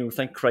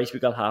thank Christ we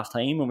got half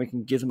time and we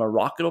can give them a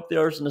rocket up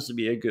there, and this would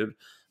be a good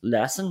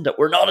lesson that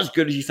we're not as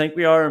good as you think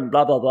we are, and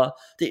blah blah blah.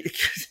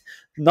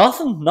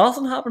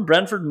 Nothing happened.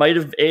 Brentford might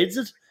have edged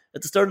it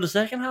at the start of the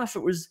second half.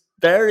 It was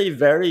very,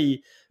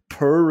 very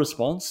poor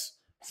response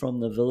from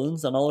the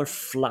villains. Another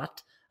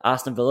flat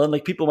Aston Villa. And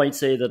like, people might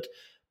say that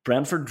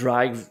Brentford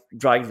drag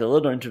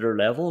Villa down to their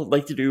level,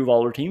 like they do with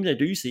all their teams. I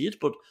do see it,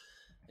 but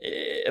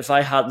if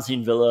I hadn't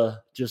seen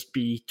Villa just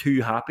be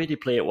too happy to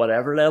play at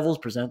whatever levels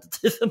presented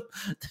to them,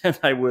 then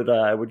I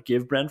would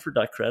give Brentford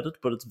that credit.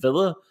 But it's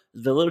Villa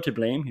to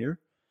blame here.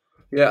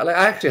 Yeah, like,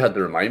 I actually had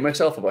to remind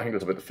myself I think it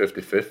was about the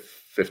 55th,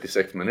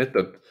 56th minute,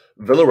 that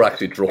Villa were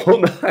actually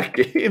drawn that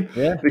game.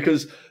 Yeah.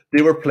 Because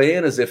they were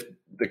playing as if,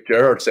 like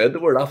Gerrard said the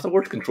word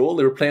afterwards, control.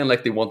 They were playing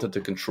like they wanted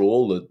to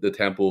control the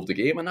tempo of the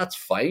game, and that's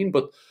fine.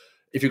 But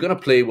if you're going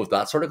to play with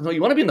that sort of control,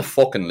 you want to be in the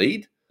fucking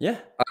lead. Yeah.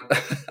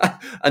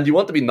 And you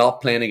want to be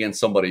not playing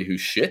against somebody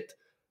who's shit.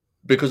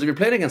 Because if you're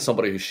playing against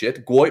somebody who's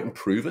shit, go out and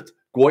prove it.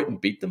 Go out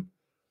and beat them.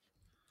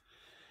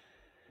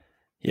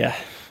 Yeah.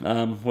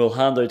 We'll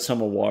hand out some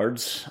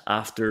awards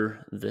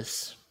after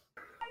this.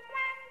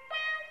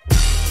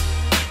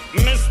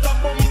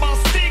 Mr.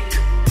 Bombastic.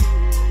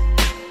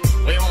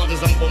 We want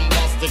some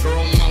bombastic,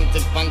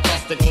 romantic,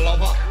 fantastic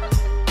lover.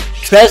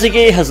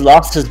 Trezeguet has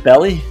lost his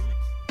belly.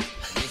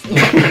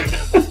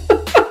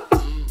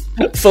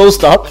 Full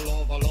stop.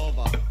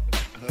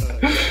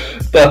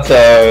 That's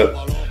the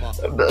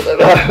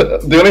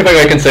only thing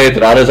I can say to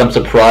that is I'm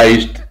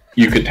surprised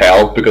you could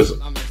tell, because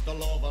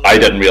I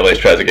didn't realise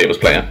Trezeguet was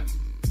playing.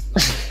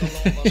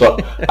 So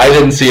I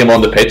didn't see him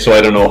on the pitch, so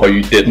I don't know how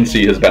you didn't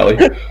see his belly.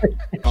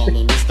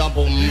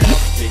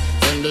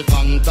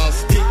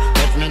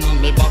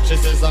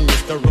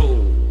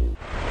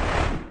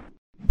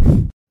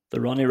 The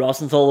Ronnie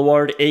Rosenthal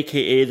Award,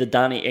 aka the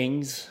Danny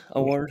Ings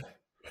Award.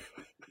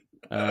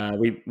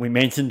 We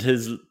mentioned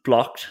his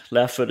blocked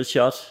left-footed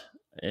shot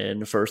in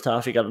the first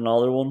half. He got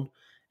another one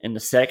in the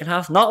second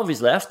half, not of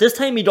his left. This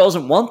time he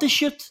doesn't want to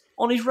shoot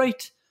on his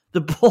right.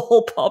 The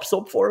ball pops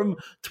up for him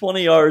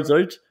 20 yards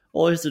out.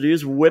 All he has to do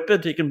is whip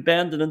it. He can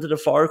bend it into the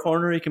far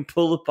corner. He can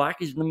pull it back.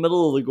 He's in the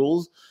middle of the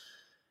goals.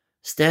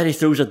 Instead, he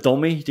throws a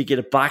dummy to get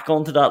it back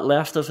onto that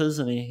left of his,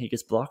 and he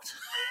gets blocked.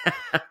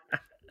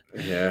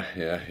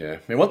 Yeah.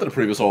 He wanted to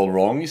prove us all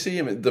wrong, you see.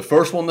 I mean, the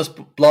first one that's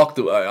blocked,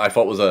 I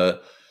thought was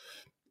a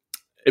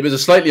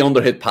slightly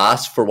underhit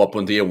pass for what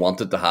Buendia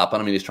wanted to happen.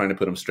 I mean, he's trying to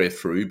put him straight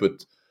through,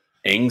 but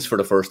Ings, for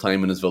the first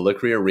time in his Villa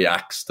career,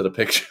 reacts to the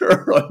picture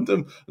around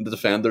him, and the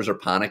defenders are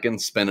panicking,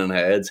 spinning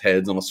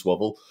heads on a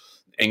swivel.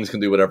 Ings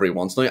can do whatever he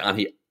wants now, and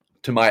he,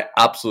 to my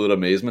absolute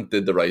amazement,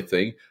 did the right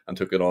thing and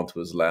took it onto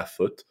his left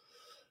foot.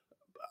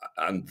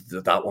 And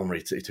that one where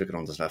he took it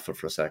onto his left foot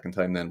for a second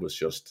time then was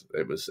just,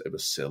 it was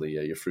silly.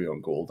 Yeah, you're free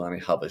on goal, Danny.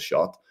 Have a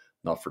shot.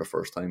 Not for the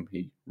first time.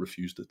 He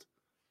refused it.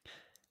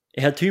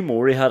 He had two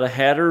more. He had a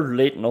header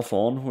late enough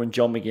on when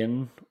John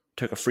McGinn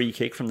took a free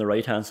kick from the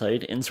right-hand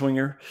side,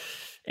 in-swinger.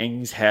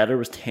 Ings' header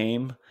was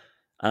tame.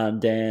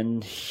 And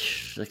then,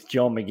 like,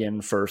 John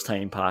McGinn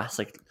first-time pass.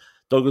 Like,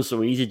 Douglas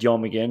Luiz,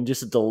 John McGinn,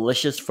 just a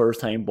delicious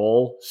first-time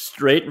ball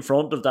straight in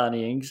front of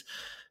Danny Ings,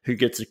 who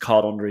gets it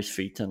caught under his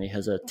feet, and he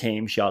has a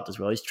tame shot as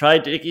well.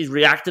 He's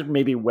reacted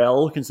maybe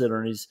well,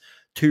 considering his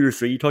 2 or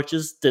 3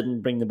 touches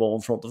didn't bring the ball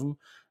in front of him,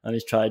 and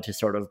he's tried to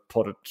sort of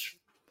put it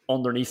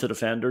underneath the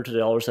defender to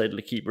the other side of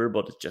the keeper,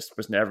 but it just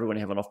was never going to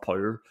have enough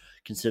power,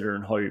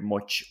 considering how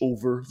much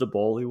over the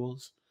ball he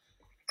was.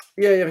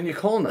 Yeah, I mean, you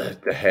call him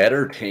the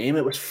header tame.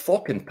 It was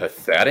fucking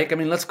pathetic. I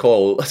mean, let's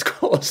call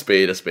a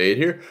spade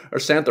here. Our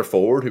centre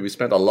forward, who we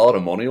spent a lot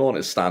of money on,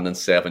 is standing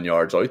 7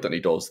 yards out, and he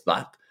does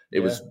that. It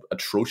was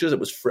atrocious.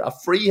 It was a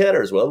free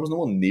header as well. There was no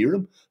one near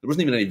him. There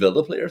wasn't even any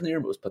Villa players near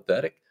him. It was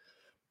pathetic.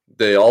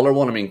 The other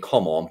one, I mean,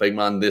 come on, big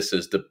man. This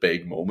is the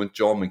big moment.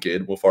 John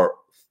McGinn with our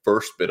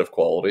first bit of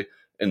quality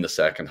in the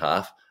second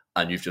half,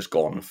 and you've just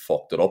gone and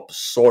fucked it up.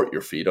 Sort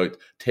your feet out.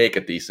 Take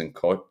a decent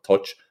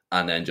touch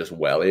and then just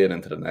welly it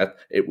into the net.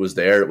 It was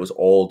there. It was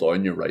all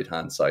down your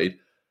right-hand side.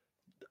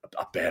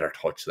 A better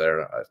touch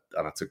there,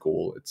 and it's a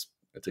goal. It's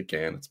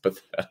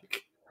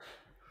pathetic.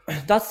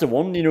 That's the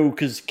one,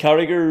 because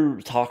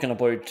Carragher talking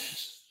about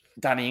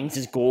Danny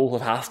Ings' goal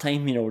at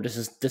halftime.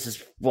 This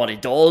is what he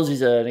does.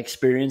 He's an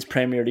experienced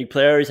Premier League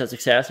player. He's had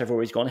success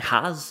everywhere he's gone.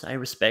 I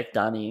respect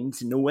Danny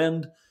Ings no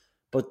end,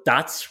 but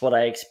that's what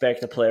I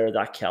expect a player of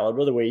that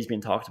caliber, the way he's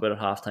been talked about at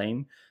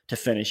halftime, to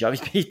finish off.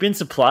 He's been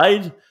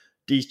supplied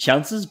these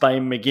chances by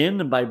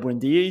McGinn and by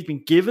Buendia. He's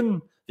been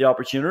given the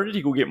opportunity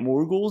to go get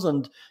more goals,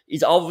 and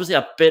he's obviously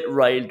a bit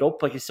riled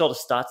up. Like, you saw the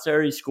stats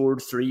there, he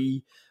scored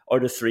 3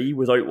 out of 3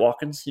 without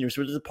Watkins.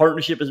 So the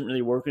partnership isn't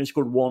really working. He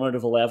scored 1 out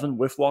of 11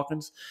 with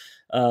Watkins.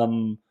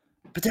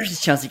 But there's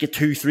a chance to get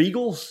 2-3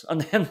 goals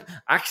and then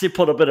actually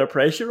put a bit of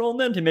pressure on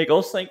them to make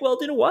us think, well,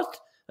 do you know what?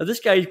 If this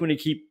guy's going to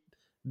keep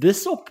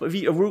this up, if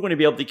we're going to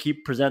be able to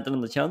keep presenting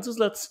him the chances,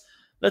 let's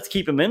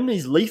keep him in.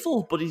 He's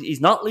lethal, but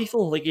he's not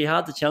lethal. Like, he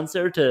had the chance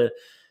there to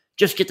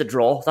just get the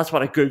draw. That's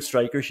what a good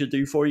striker should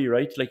do for you,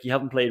 right? Like, you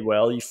haven't played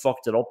well, you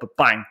fucked it up, but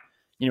bang,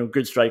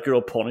 good striker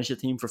will punish a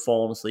team for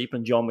falling asleep,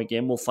 and John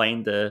McGinn will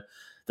find the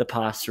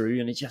pass through,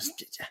 and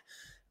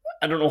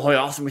I don't know how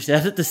often we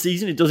said it this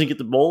season, he doesn't get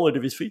the ball out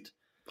of his feet.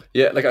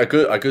 Yeah, like a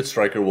good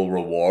striker will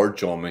reward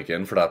John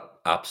McGinn for that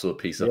absolute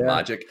piece of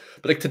magic.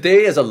 But like,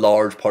 today is a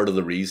large part of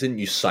the reason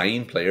you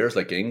sign players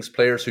like Ings,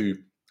 players who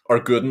are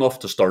good enough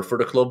to start for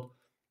the club,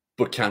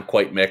 but can't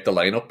quite make the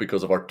lineup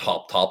because of our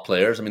top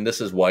players. I mean,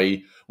 this is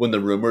why when the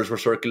rumours were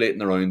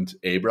circulating around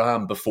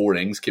Abraham before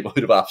Ings came out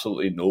of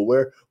absolutely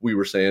nowhere, we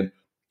were saying,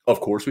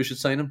 of course we should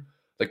sign him.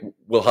 Like,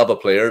 we'll have a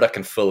player that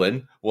can fill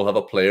in. We'll have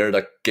a player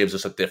that gives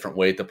us a different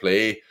way to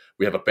play.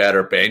 We have a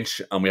better bench,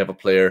 and we have a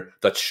player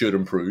that should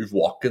improve,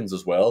 Watkins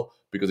as well,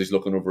 because he's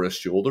looking over his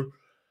shoulder.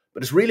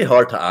 But it's really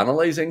hard to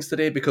analyse Ings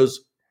today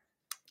because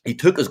he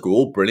took his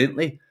goal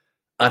brilliantly,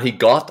 and he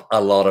got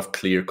a lot of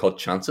clear-cut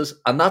chances,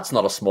 and that's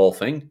not a small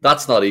thing.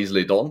 That's not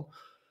easily done.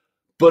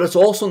 But it's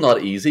also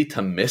not easy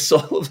to miss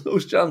all of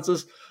those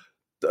chances,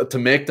 to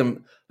make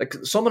them, like,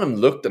 some of them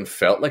looked and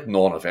felt like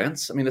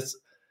non-events. I mean,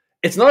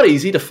 it's not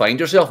easy to find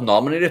yourself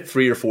nominated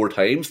 3 or 4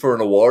 times for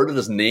an award that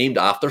is named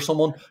after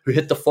someone who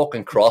hit the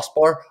fucking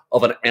crossbar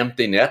of an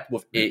empty net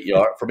with 8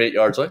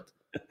 yards out.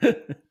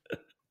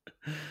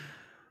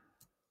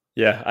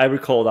 Yeah, I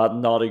recall that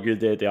not a good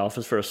day at the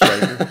office for a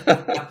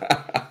striker.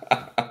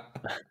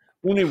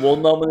 Only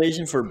one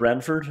nomination for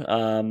Brentford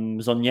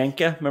was on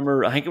Yanka.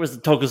 Remember, I think it was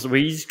the Douglas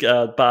Luiz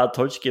bad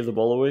touch, gave the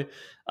ball away,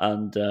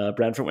 and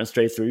Brentford went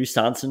straight through.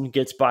 Sanson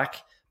gets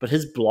back, but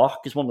his block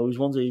is one of those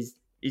ones where he's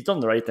done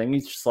the right thing.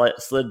 He's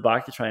slid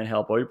back to try and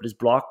help out, but his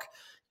block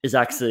is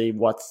actually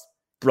what's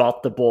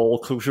brought the ball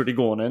closer to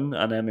going in,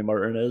 and Emi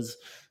Martinez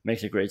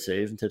makes a great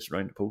save and tips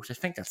around the post. I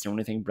think that's the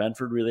only thing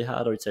Brentford really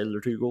had outside of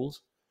their 2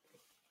 goals.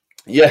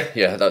 Yeah,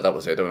 that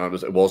was it. I mean,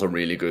 it was a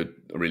really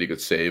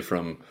good save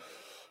from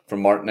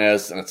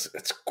Martinez, and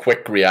it's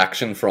quick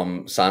reaction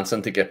from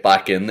Sanson to get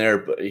back in there,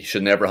 but he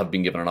should never have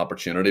been given an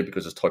opportunity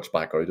because his touch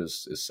back out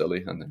is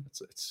silly, and then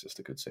it's just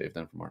a good save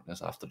then from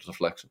Martinez after the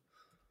deflection.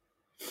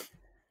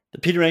 The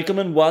Peter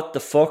Enkelman What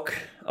the Fuck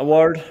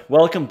Award.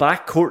 Welcome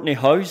back, Courtney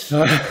House.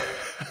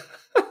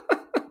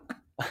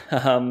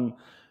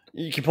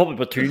 You could probably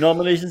put 2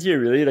 nominations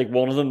here, really. Like,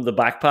 one of them, the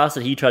back pass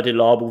that he tried to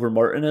lob over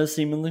Martinez,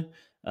 seemingly.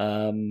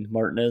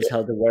 Martinez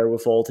had the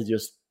wherewithal to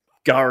just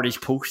guard his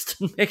post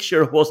and make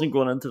sure it wasn't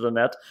going into the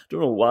net.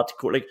 Don't know what.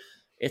 Like,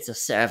 it's a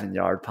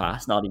 7-yard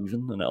pass, not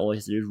even, and all he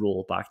has to do is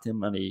roll it back to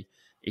him, and he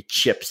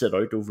chips it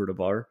out over the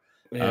bar.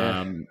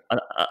 Yeah.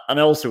 And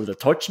also the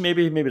touch,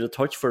 maybe the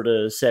touch for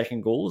the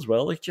second goal as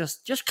well. Like,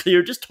 just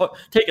clear,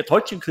 take a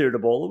touch and clear the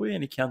ball away,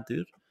 and he can't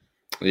do it.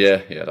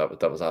 Yeah,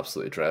 that was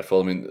absolutely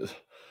dreadful. I mean,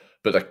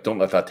 but like, don't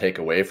let that take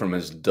away from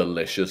his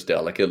delicious,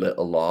 delicate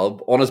little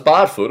lob on his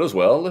bad foot as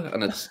well.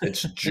 And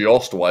it's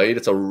just wide.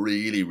 It's a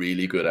really,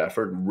 really good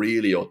effort,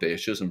 really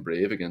audacious and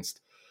brave against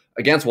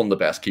one of the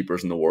best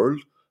keepers in the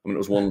world. I mean, it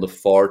was one of the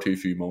far too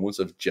few moments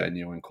of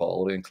genuine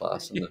quality and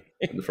class in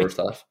the first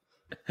half.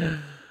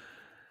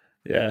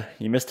 Yeah,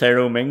 you missed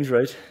Tyrone Mings,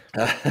 right?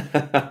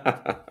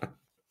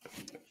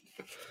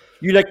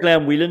 You let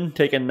Glenn Whelan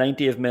take a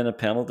 90th minute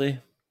penalty.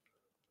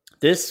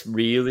 This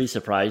really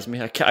surprised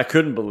me. I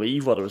couldn't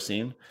believe what I was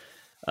seeing.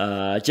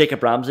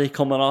 Jacob Ramsey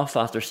coming off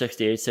after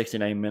 68,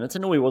 69 minutes. I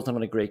know he wasn't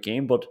having a great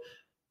game, but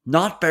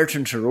not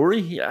Bertrand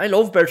Traore. I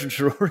love Bertrand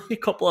Traore. A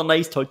couple of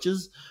nice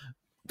touches.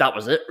 That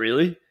was it,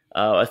 really.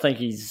 I think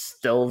he's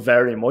still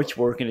very much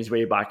working his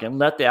way back in.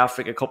 Let the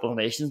Africa Cup of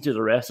Nations do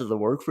the rest of the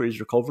work for his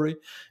recovery,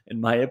 in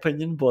my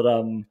opinion. But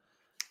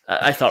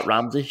I thought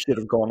Ramsey should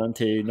have gone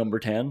into number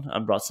 10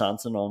 and brought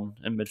Sanson on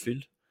in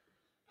midfield.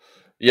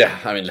 Yeah,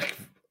 I mean, like,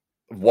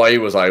 why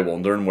was I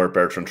wondering where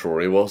Bertrand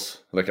Traore was?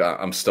 Like,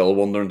 I'm still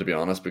wondering, to be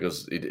honest,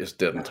 because he just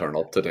didn't turn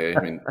up today.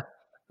 I mean,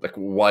 like,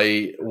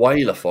 why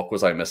the fuck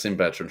was I missing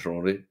Bertrand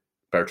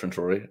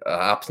Traore?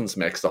 Absence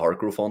makes the heart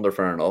grow fonder,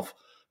 fair enough.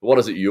 What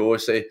is it you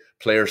always say?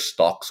 Players'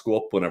 stocks go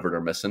up whenever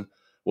they're missing.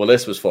 Well,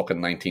 this was fucking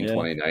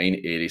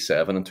 1929,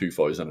 87, and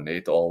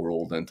 2008 all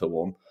rolled into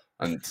one.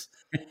 And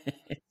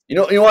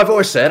I've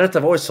always said it.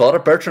 I've always thought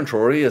it. Bertrand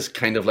Traore is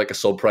kind of like a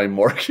subprime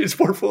mortgage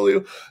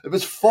portfolio. It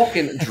was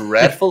fucking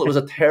dreadful. It was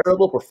a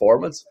terrible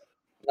performance,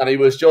 and he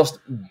was just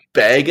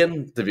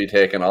begging to be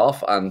taken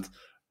off. And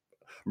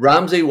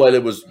Ramsey, while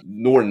it was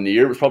nowhere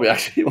near, it was probably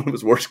actually one of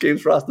his worst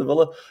games for Aston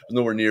Villa. It was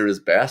nowhere near his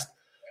best.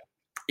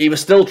 He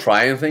was still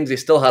trying things. He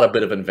still had a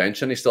bit of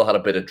invention. He still had a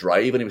bit of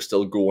drive, and he was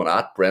still going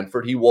at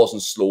Brentford. He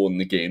wasn't slowing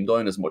the game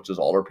down as much as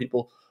other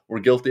people were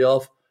guilty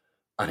of.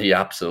 And he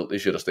absolutely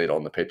should have stayed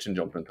on the pitch and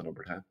jumped into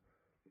number 10.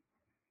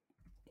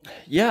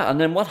 Yeah, and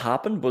then what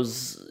happened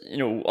was,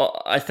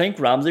 I think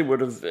Ramsey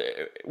would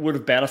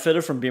have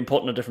benefited from being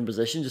put in a different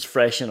position, just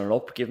freshen it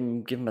up, give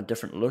him a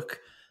different look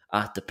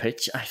at the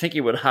pitch. I think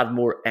he would have had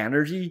more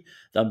energy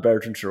than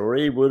Bertrand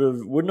Traore. He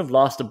wouldn't have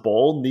lost the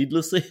ball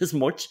needlessly as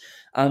much.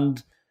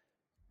 And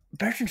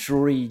Bertrand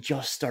Traore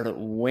just started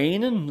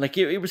waning. Like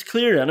it was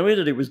clear anyway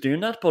that he was doing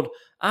that, but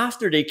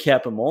after they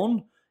kept him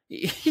on,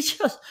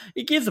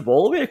 he gave the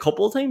ball away a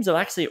couple of times. It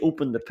actually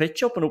opened the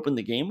pitch up and opened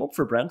the game up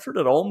for Brentford.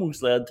 It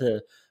almost led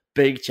to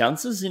big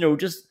chances,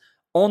 just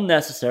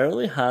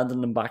unnecessarily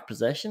handing them back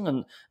possession,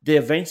 and they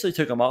eventually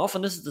took him off.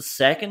 And this is the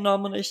second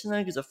nomination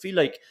then, because I feel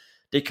like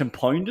they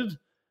compounded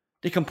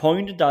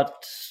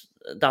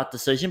that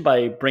decision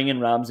by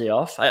bringing Ramsey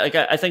off.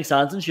 I think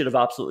Sanson should have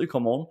absolutely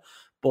come on,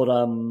 but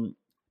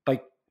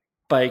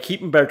by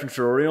keeping Bertrand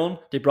Traore on,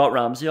 they brought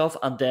Ramsey off,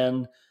 and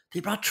then they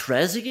brought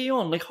Trezeguet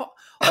on. Like,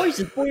 how is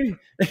this boy?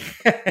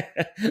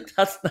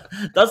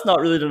 that's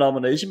not really the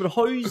nomination, but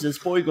how is this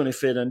boy going to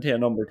fit into a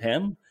number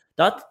 10?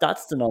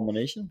 That's the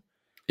nomination.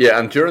 Yeah,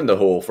 and during the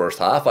whole first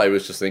half, I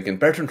was just thinking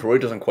Bertrand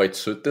Traore doesn't quite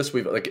suit this.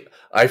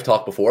 I've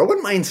talked before. I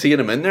wouldn't mind seeing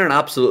him in there, an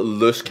absolute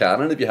loose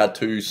cannon, if you had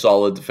two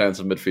solid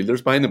defensive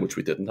midfielders behind him, which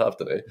we didn't have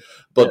today.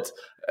 But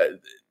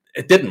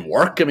it didn't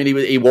work. I mean,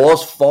 he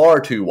was far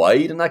too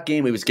wide in that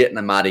game. He was getting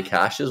a Matty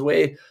Cash's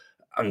way,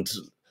 and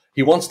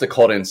he wants to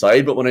cut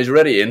inside, but when he's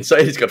already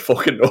inside, he's got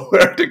fucking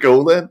nowhere to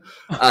go then.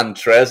 And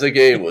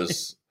Trezeguet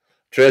was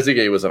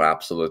an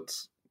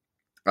absolute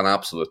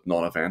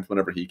non-event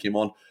whenever he came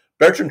on.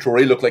 Bertrand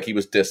Traore looked like he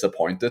was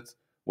disappointed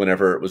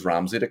whenever it was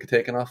Ramsey that got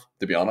taken off,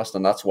 to be honest,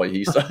 and that's why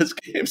his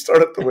game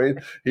started to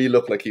wane. He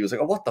looked like he was like,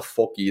 oh, what the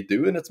fuck are you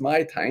doing? It's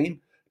my time.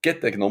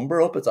 Get the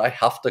number up. I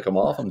have to come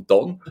off. I'm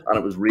done. And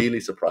it was really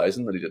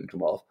surprising that he didn't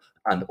come off,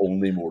 and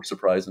only more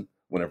surprising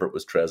whenever it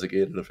was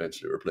Trezeguet that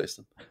eventually replaced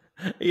him.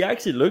 He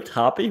actually looked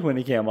happy when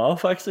he came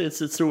off, actually.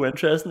 It's so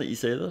interesting that you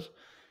say that.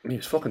 He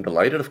was fucking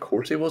delighted, of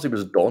course he was. He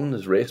was done,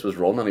 his race was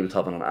run, and he was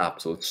having an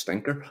absolute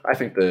stinker. I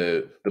think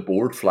the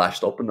board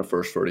flashed up in the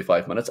first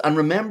 35 minutes. And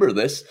remember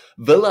this,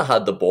 Villa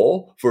had the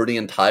ball for the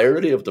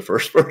entirety of the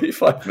first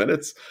 35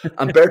 minutes,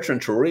 and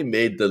Bertrand Traore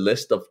made the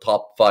list of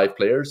top 5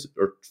 players,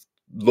 or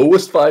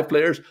lowest 5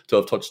 players, to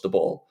have touched the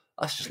ball.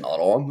 That's just not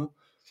on.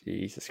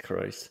 Jesus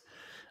Christ.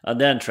 And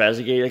then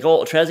Trezeguet,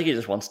 Trezeguet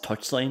just wants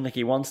touchline. Like,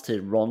 he wants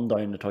to run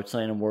down the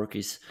touchline and work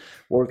his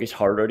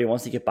heart out. He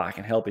wants to get back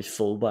and help his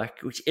fullback,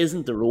 which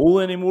isn't the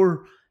role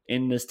anymore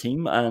in this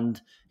team.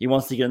 And he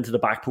wants to get into the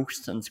back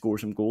post and score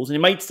some goals. And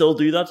he might still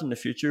do that in the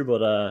future,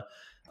 but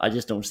I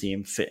just don't see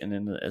him fitting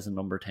in as a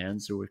number 10.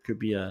 So it could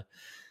be a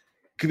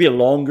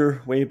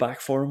longer way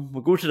back for him.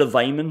 We'll go to the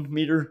Vyman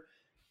meter.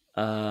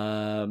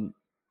 Going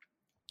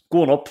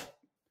up.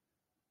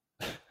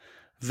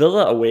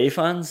 Villa away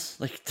fans,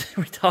 like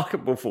we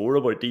talked before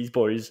about these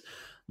boys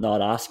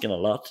not asking a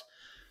lot.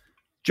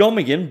 John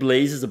McGinn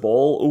blazes the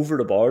ball over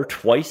the bar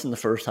twice in the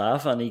first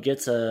half, and he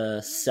gets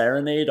a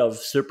serenade of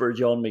Super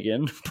John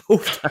McGinn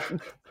both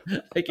times.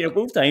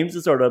 Both times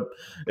it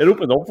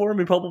opened up for him.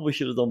 He probably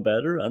should have done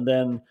better. And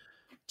then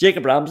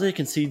Jacob Ramsey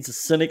concedes a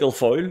cynical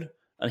foul,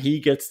 and he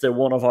gets the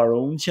one of our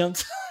own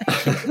chance.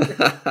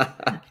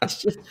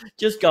 He's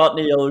just gotten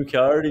a yellow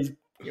card.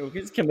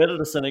 He's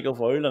committed a cynical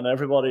foul, and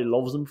everybody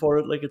loves him for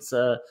it. Like, it's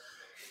a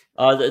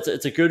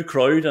good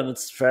crowd, and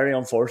it's very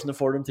unfortunate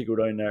for them to go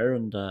down there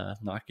and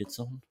not get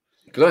something.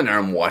 Go down there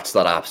and watch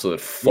that absolute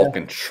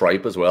fucking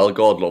tripe as well.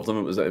 God love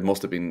them. It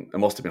must have been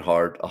a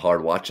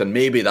hard watch, and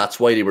maybe that's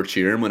why they were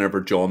cheering whenever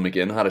John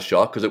McGinn had a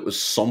shot, because it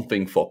was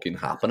something fucking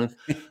happening.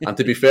 And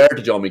to be fair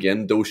to John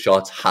McGinn, those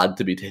shots had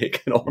to be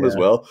taken on as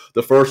well.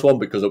 The first one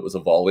because it was a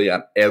volley,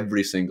 and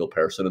every single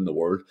person in the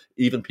world,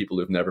 even people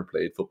who've never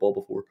played football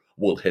before,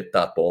 will hit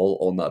that ball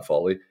on that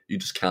volley. You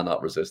just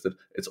cannot resist it.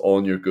 It's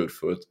on your good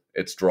foot.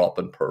 It's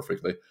dropping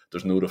perfectly.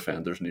 There's no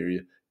defenders near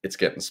you. It's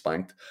getting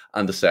spanked.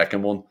 And the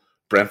second one,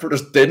 Brentford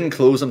just didn't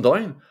close him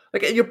down.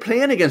 Like, you're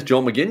playing against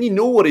John McGinn, you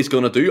know what he's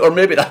going to do, or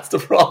maybe that's the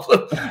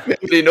problem.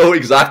 Maybe they know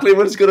exactly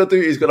what he's going to do.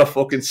 He's going to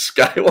fucking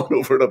sky one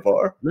over the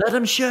bar. Let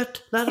him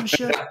shoot.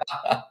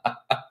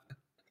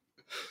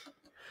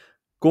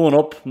 Going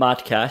up,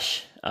 Matt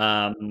Cash.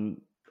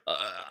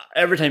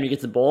 Every time he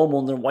gets the ball, I'm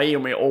wondering, why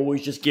am I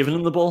always just giving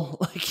him the ball?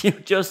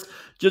 Like, just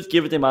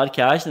give it to Matt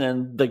Cash,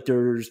 and then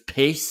there's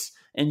pace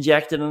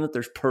injected in it.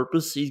 There's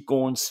purpose. He's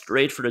going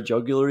straight for the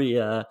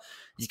jugular.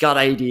 He's got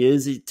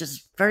ideas. He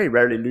just very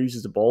rarely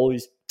loses the ball.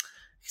 He's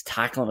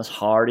tackling us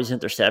hard. His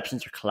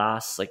interceptions are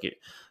class. Like, it's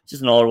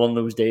just another one of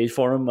those days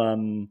for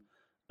him.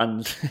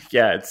 And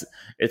yeah,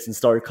 it's in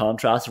stark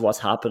contrast to what's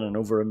happening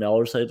over on the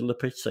other side of the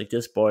pitch. Like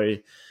this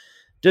boy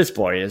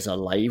is a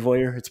live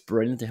wire. It's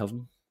brilliant to have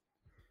him.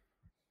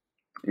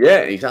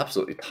 Yeah, he's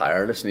absolutely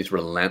tireless and he's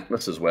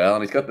relentless as well.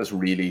 And he's got this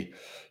really,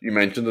 you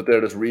mentioned it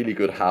there, this really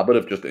good habit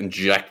of just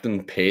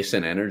injecting pace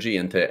and energy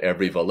into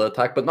every Villa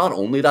attack. But not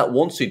only that,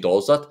 once he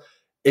does that,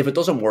 if it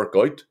doesn't work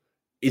out,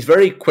 he's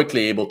very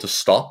quickly able to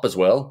stop as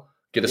well,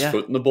 get his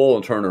foot in the ball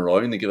and turn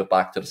around and give it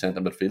back to the centre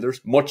midfielders.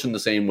 Much in the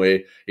same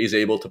way he's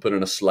able to put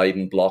in a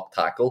sliding block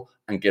tackle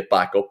and get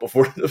back up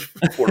before the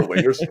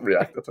wingers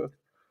react to it.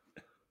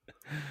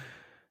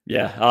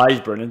 Yeah,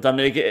 he's brilliant. And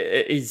like,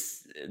 he's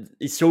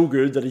so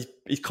good that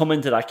he's come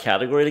into that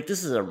category. Like,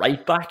 this is a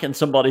right back and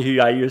somebody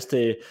who I used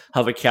to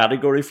have a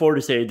category for,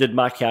 to say, did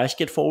Matt Cash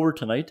get forward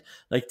tonight?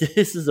 Like,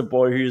 this is a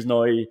boy who's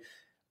now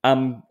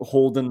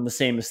holding the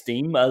same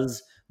esteem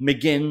as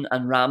McGinn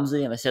and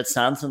Ramsey, and I said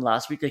Sanson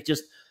last week. Like,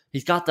 just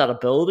he's got that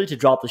ability to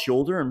drop the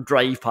shoulder and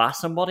drive past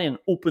somebody and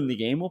open the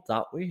game up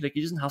that way. Like,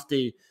 he doesn't have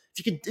to.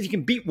 If you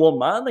can beat one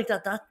man like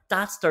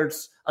that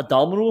starts a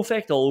domino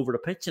effect all over the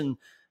pitch. And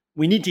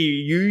we need to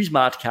use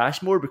Matt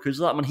Cash more because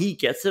of that. When he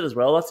gets it as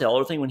well, that's the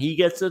other thing. When he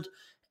gets it,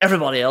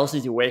 everybody else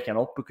needs to waken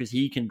up because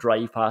he can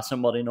drive past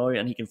somebody now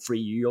and he can free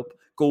you up.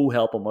 Go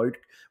help him out.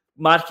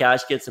 Matt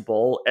Cash gets the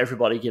ball,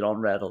 everybody get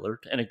on red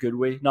alert in a good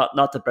way,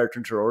 not the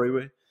Bertrand Traore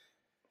way.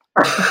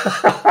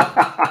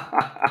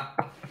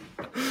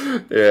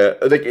 Yeah,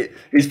 like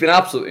he's been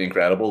absolutely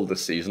incredible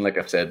this season. Like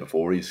I've said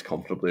before, he's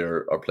comfortably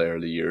our player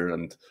of the year,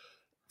 and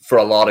for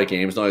a lot of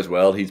games now as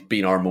well, he's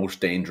been our most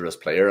dangerous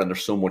player. And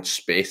there's so much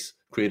space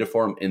created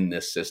for him in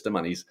this system,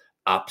 and he's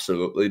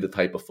absolutely the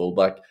type of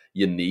fullback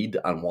you need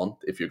and want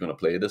if you're going to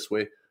play this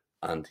way.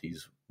 And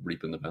he's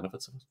reaping the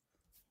benefits of it.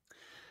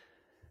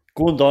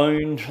 Going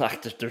down,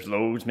 like there's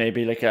loads.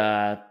 Maybe like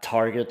a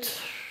Target,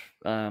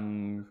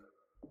 Douglas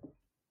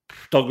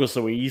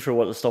Luiz for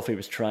what the stuff he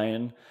was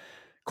trying.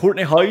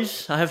 Courtney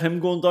House, I have him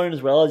going down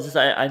as well.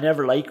 I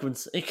never like when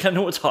I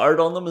know it's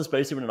hard on them,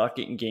 especially when they're not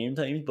getting game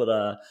times.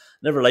 But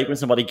never like when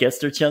somebody gets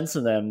their chance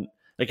and then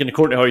like in the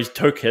Courtney House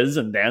took his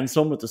and then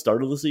some at the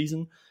start of the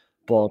season.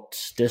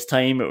 But this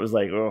time it was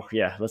like, oh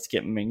yeah, let's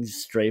get Mings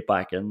straight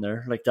back in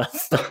there. Like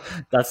that's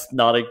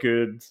not a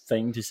good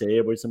thing to say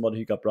about somebody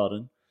who got brought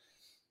in.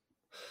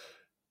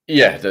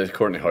 Yeah, the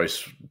Courtney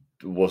House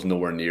was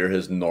nowhere near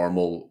his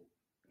normal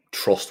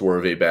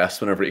trustworthy best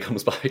whenever he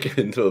comes back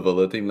into a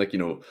Villa team. Like, you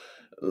know,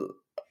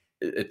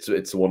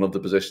 it's one of the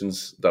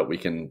positions that we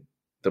can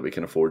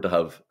afford to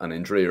have an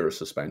injury or a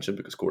suspension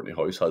because Courtney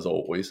House has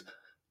always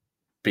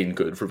been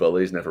good for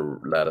Villa. He's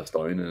never let us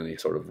down in any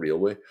sort of real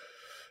way.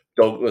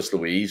 Douglas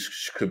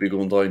Luiz could be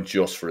going down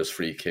just for his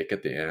free kick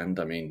at the end.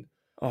 I mean,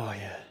 oh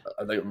yeah,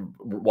 like,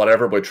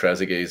 whatever about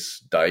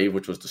Trezeguet's dive,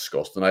 which was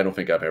disgusting. I don't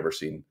think I've ever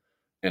seen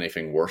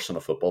anything worse on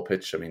a football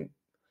pitch. I mean,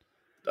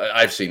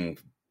 I've seen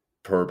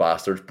poor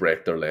bastards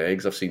break their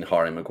legs. I've seen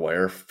Harry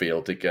Maguire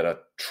fail to get a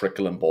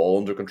trickling ball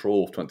under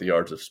control of 20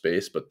 yards of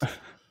space, but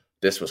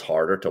this was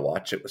harder to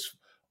watch. It was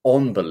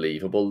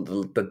unbelievable.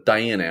 The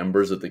dying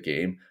embers of the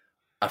game,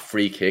 a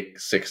free kick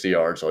 60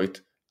 yards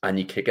out, and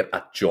you kick it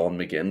at John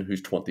McGinn,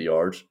 who's 20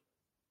 yards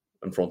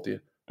in front of you.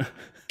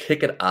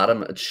 Kick it at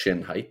him at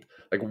shin height.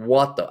 Like,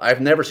 what the?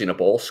 I've never seen a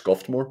ball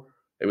scuffed more.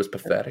 It was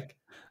pathetic.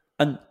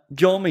 And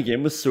John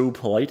McGinn was so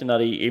polite in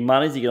that he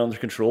managed to get under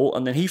control,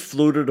 and then he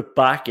floated it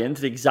back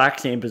into the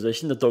exact same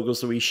position that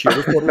Douglas Luiz should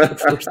have put it the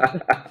first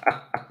time.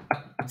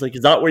 It's like,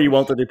 is that where you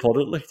wanted to put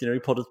it? Like, you know, he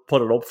put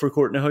it up for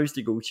Courtney House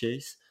to go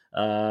chase.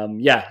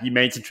 Yeah, you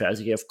mentioned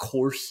Trezeguet.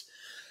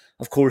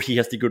 Of course, he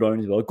has to go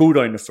down as well. Go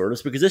down the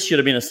furthest because this should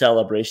have been a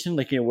celebration.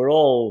 Like, you know, we're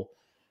all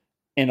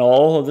in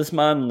awe of this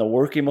man and the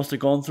work he must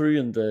have gone through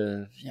and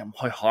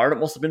how hard it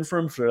must have been for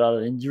him for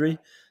that injury.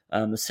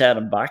 To set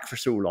him back for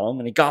so long,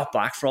 and he got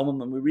back from him,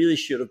 and we really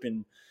should have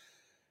been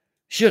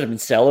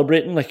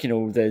celebrating, like, you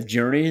know, the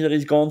journey that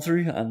he's gone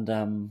through,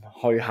 and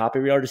how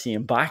happy we are to see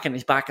him back, and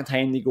he's back in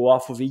time to go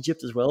off with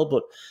Egypt as well.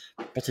 But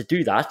to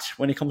do that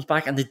when he comes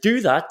back, and to do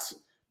that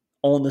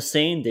on the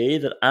same day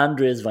that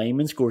Andreas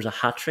Weimann scores a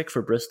hat trick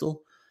for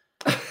Bristol,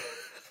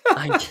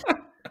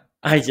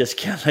 I just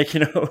can't, like,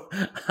 you know,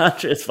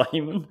 Andreas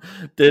Weimann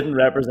didn't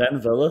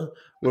represent Villa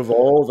with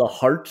all the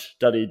heart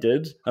that he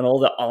did and all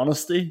the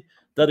honesty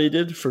that he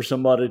did for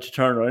somebody to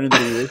turn around and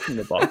do this in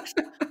the box.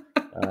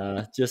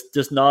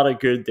 Just not a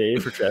good day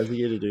for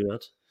Trezeguet to do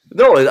that.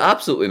 No,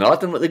 absolutely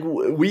not. And like,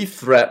 we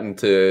threatened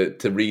to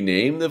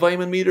rename the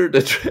Weimann meter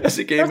the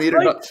Trezeguet meter,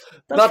 right.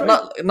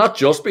 Not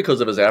just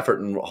because of his effort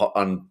and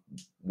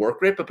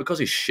work rate, but because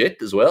he's shit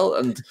as well.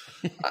 And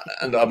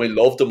we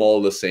loved him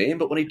all the same.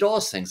 But when he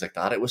does things like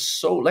that, it was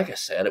so, like I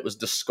said, it was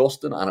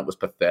disgusting and it was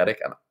pathetic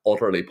and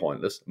utterly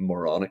pointless,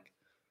 moronic.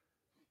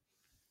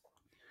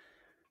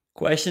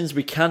 Questions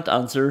we can't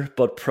answer,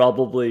 but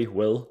probably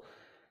will.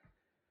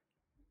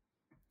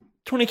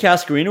 Tony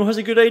Cascarino has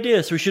a good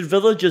idea. So should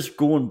Villa just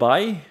go and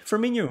buy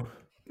Firmino?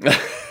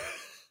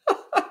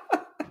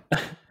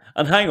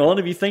 And hang on,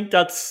 if you think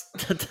that's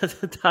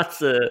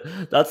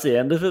the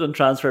end of it in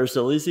transfer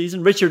silly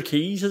season, Richard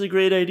Keys has a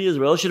great idea as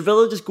well. Should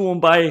Villa just go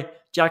and buy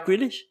Jack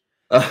Grealish?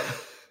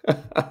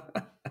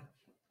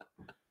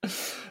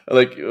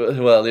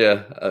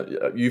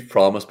 You've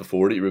promised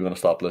before that you were going to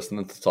stop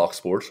listening to Talk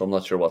Sports, so I'm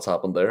not sure what's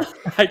happened there.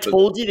 I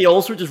told you, they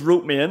also just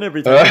wrote me in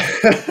every time.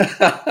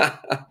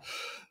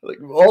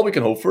 All we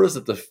can hope for is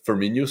that the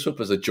Firmino swap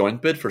is a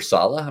joint bid for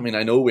Salah. I mean,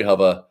 I know we have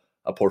a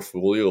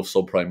portfolio of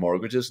subprime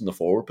mortgages in the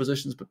forward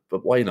positions,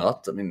 but why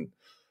not? I mean,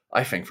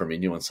 I think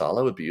Firmino and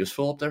Salah would be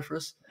useful up there for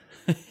us.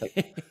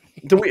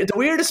 The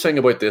weirdest thing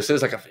about this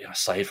is,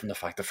 aside from the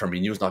fact that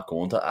Firmino's not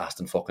going to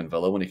Aston fucking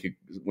Villa when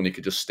he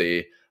could just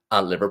stay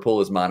at Liverpool.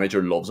 His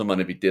manager loves him,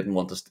 and if he didn't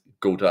want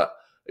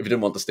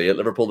to stay at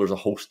Liverpool, there's a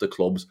host of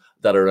clubs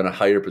that are in a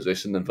higher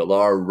position than Villa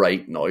are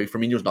right now.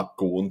 Firmino's not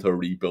going to a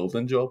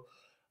rebuilding job.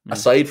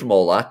 Aside from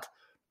all that,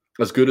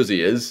 as good as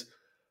he is,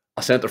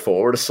 a centre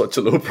forward is such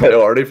a low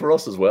priority for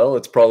us as well.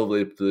 It's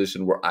probably a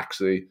position we're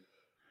actually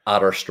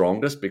at our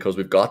strongest because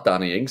we've got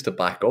Danny Ings to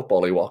back up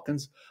Ollie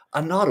Watkins.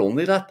 And not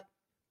only that,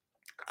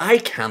 I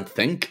can't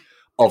think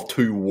of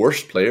two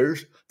worse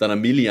players than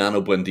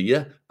Emiliano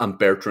Buendia and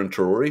Bertrand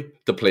Traore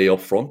to play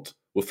up front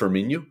with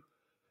Firmino.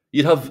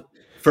 You'd have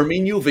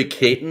Firmino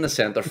vacating the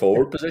centre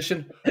forward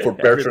position for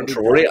Bertrand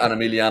Traore and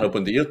Emiliano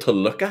Buendia to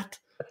look at.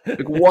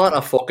 What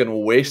a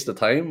fucking waste of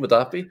time would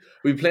that be?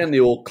 We'd be playing the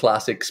old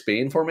classic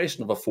Spain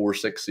formation of a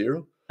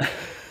 4-6-0.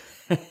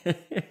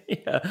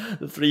 Yeah,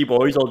 the three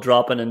boys all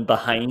dropping in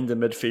behind the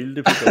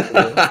midfield.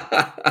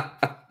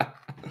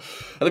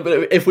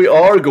 But if we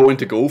are going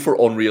to go for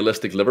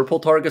unrealistic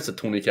Liverpool targets that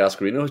Tony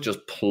Cascarino has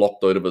just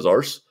plucked out of his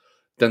arse,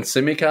 then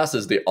Tsimikas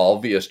is the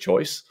obvious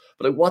choice.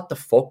 But what the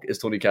fuck is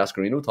Tony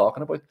Cascarino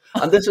talking about?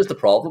 And this is the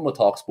problem with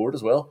TalkSport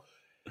as well.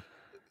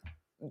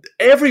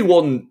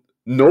 Everyone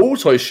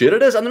knows how shit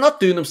it is, and they're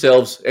not doing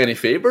themselves any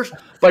favours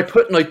by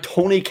putting out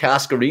Tony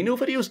Cascarino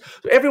videos.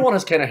 So everyone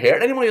has kind of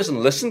heard, anyone who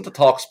hasn't listened to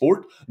Talk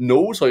Sport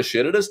knows how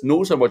shit it is,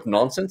 knows how much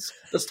nonsense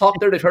that's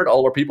talked there. They've heard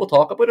all our people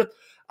talk about it,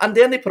 and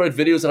then they put out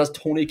videos that has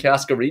Tony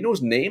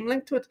Cascarino's name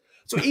linked to it.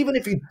 So even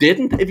if you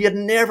had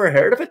never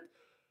heard of it,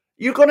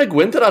 you're going to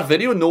go into that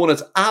video knowing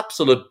it's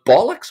absolute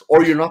bollocks,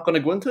 or you're not going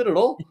to go into it at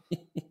all.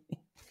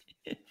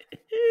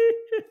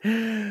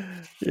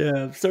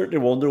 Yeah, I certainly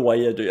wonder why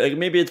you do. Like,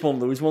 maybe it's one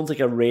of those ones, like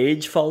a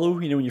rage follow.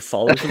 You know, when you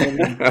follow someone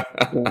you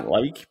don't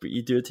like, but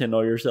you do it to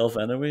annoy yourself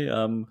anyway.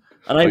 And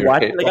I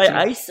watch it,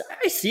 I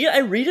see it, I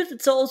read it.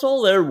 It's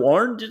all there.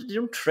 Warren, they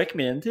don't trick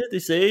me into it. They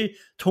say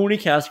Tony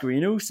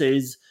Cascarino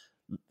says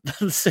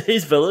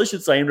Villa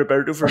should sign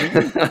Roberto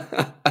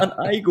Firmino, and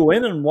I go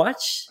in and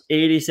watch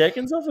 80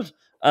 seconds of it,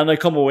 and I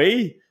come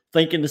away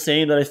thinking the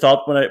same that I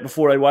thought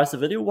before I watched the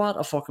video. What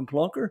a fucking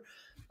plonker.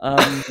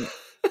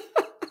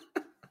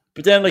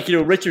 But then,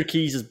 Richard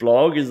Keys'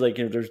 blog is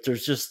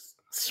there's just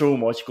so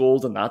much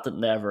gold in that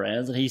never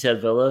ends. And he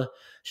said Villa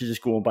should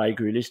just go and buy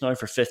Grealish now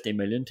for 50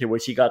 million, to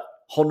which he got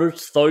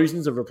hundreds,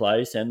 thousands of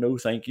replies saying, no,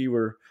 thank you,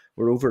 we're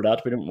over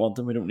that. We don't want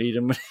him, we don't need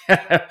him.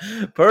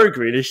 Per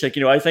Grealish, I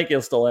think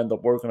he'll still end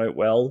up working out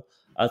well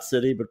at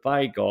City, but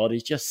by God,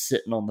 he's just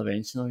sitting on the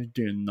bench now,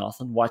 doing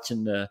nothing,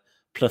 watching the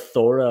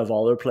plethora of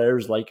other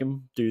players like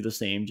him do the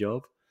same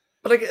job.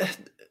 But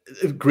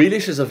if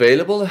Grealish is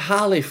available,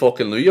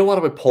 hallelujah. What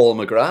about Paul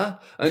McGrath?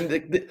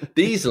 And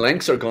these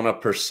links are going to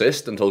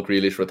persist until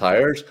Grealish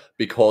retires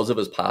because of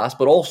his past,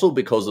 but also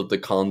because of the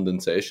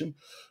condescension.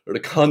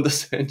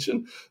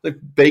 Like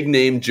big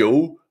name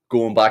Joe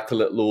going back to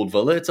little old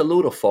Villa. It's a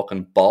load of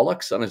fucking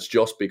bollocks, and it's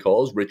just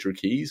because Richard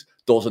Keys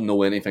doesn't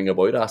know anything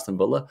about Aston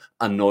Villa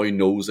and now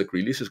knows that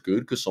Grealish is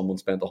good because someone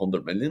spent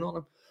 100 million on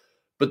him.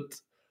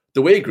 But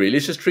the way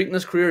Grealish is treating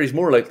his career, he's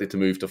more likely to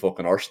move to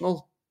fucking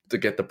Arsenal to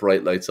get the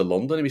bright lights of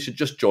London. He should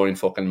just join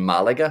fucking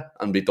Malaga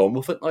and be done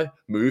with it now.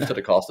 Move to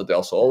the Costa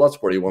del Sol.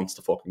 That's where he wants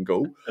to fucking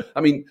go.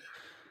 I mean,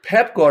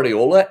 Pep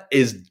Guardiola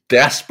is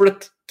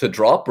desperate to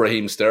drop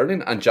Raheem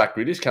Sterling, and Jack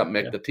Grealish can't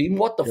make the team.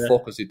 What the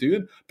fuck is he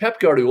doing? Pep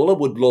Guardiola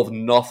would love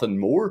nothing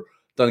more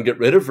than get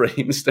rid of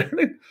Raheem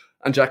Sterling,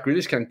 and Jack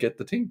Grealish can't get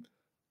the team.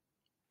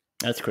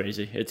 That's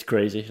crazy. It's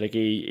crazy. Like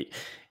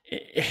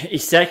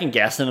he's second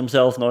guessing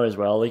himself now as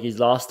well. Like he's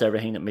lost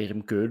everything that made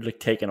him good, like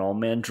taking on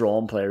men,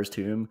 drawing players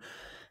to him.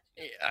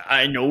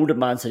 I know that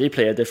Man City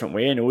play a different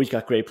way. I know he's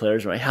got great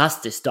players. Right? He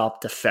has to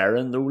stop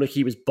deferring though. Like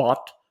he was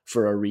bought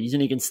for a reason.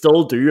 He can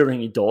still do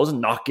everything he does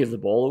and not give the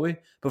ball away.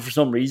 But for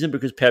some reason,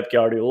 because Pep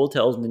Guardiola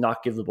tells him to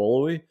not give the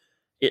ball away,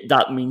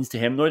 that means to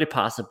him now to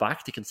pass it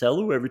back to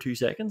Cancelo every 2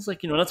 seconds.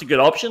 That's a good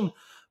option.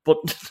 But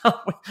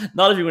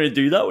not if you're going to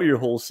do that with your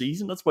whole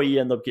season. That's why you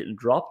end up getting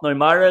dropped. Now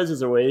Mahrez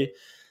is away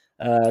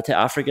to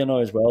Africa now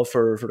as well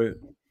for the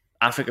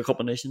Africa Cup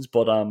of Nations.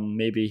 But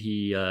maybe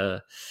he'll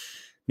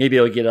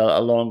get a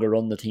longer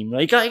run the team. Now,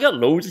 he got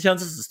loads of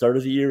chances at the start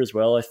of the year as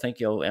well. I think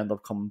he'll end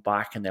up coming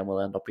back, and then we'll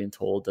end up being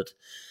told that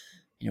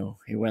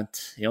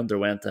he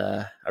underwent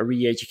a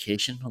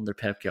re-education under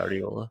Pep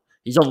Guardiola.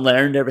 He's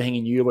unlearned everything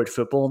he knew about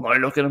football. Now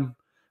look at him.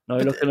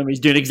 He's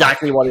doing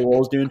exactly what he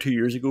was doing 2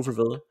 years ago for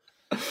Villa.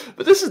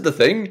 But this is the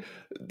thing.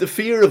 The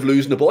fear of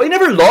losing the ball. He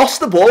never lost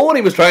the ball when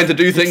he was trying to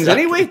do things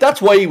anyway.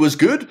 That's why he was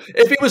good.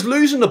 If he was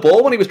losing the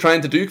ball when he was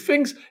trying to do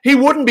things, he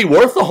wouldn't be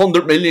worth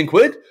 100 million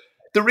quid.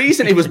 The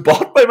reason he was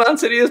bought by Man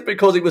City is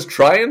because he was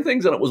trying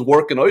things and it was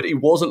working out. He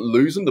wasn't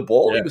losing the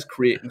ball. He was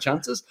creating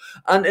chances.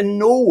 And in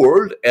no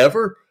world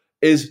ever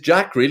is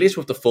Jack Grealish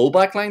with the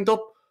fullback lined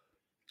up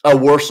a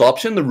worse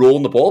option than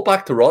rolling the ball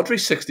back to Rodri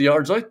 60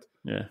 yards out.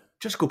 Yeah.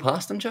 Just go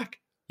past him, Jack.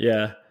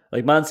 Yeah.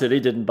 Like Man City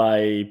didn't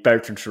buy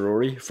Bertrand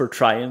Traore for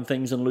trying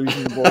things and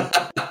losing the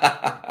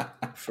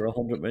ball for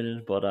 100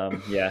 million. But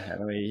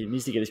anyway, he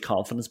needs to get his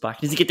confidence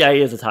back. He needs to get the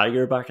eye of the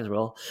tiger back as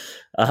well.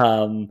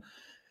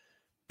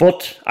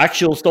 But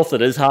actual stuff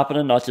that is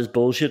happening, not just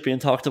bullshit being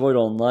talked about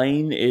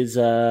online, is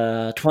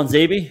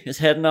Trezeguet is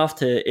heading off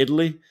to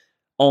Italy,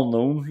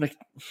 unknown. Like,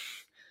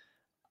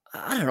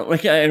 I don't know.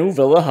 Like, I know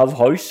Villa have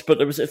house,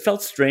 but it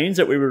felt strange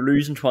that we were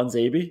losing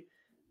Trezeguet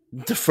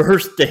the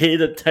first day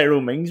that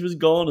Tyrone Mings was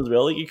gone as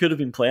well. Like, he could have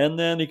been playing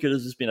then. He could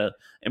have just been an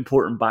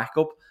important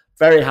backup.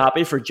 Very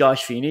happy for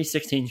Josh Feeney,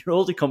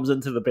 16-year-old. He comes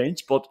into the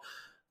bench, but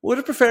would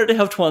have preferred to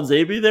have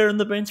Trezeguet there in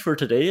the bench for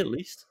today at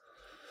least.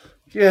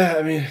 Yeah,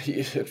 I mean,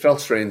 it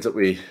felt strange that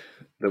we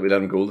let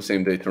him go the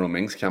same day Tyrone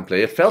Mings can't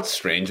play. It felt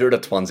stranger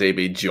that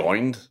Trezeguet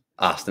joined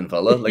Aston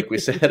Villa, like we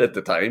said at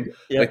the time.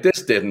 Yeah. Like,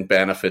 this didn't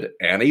benefit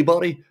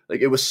anybody.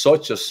 Like, it was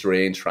such a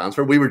strange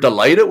transfer. We were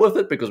delighted with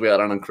it because we had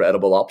an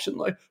incredible option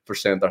now for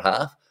centre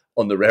half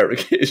on the rare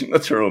occasion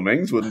that Tyrone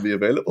Mings wouldn't be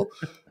available.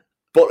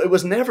 But it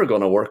was never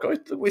going to work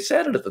out. We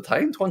said it at the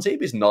time.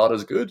 Trezeguet's not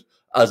as good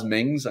as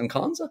Mings and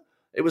Konsa.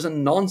 It was a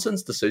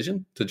nonsense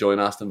decision to join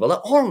Aston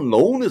Villa on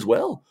loan as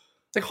well.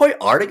 It's like,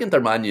 how arrogant are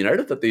Man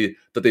United that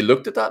they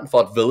looked at that and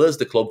thought Villa is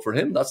the club for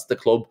him. That's the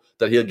club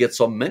that he'll get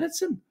some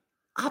minutes in.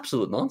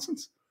 Absolute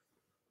nonsense.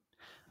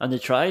 And they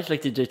tried to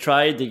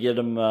get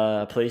him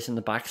a place in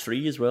the back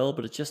three as well,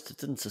 but it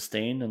didn't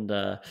sustain. And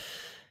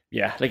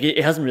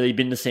it hasn't really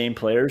been the same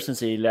player since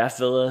he left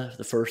Villa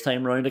the first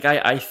time around. Like,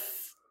 I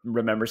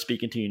remember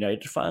speaking to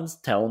United fans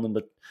telling them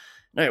that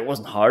it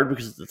wasn't hard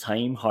because at the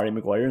time Harry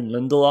Maguire and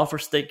Lindelof were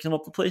staking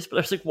up the place. But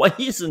I was like, why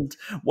isn't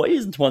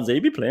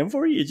Trezeguet playing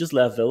for you? He just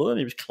left Villa and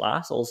he was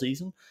class all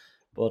season.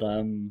 But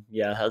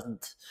it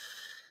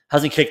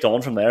hasn't kicked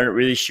on from there. And it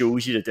really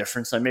shows you the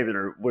difference. Now, maybe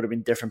there would have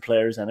been different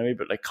players anyway,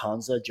 but like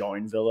Konsa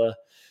joined Villa.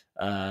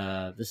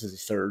 This is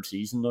his third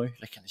season now.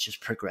 Like, and it's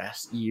just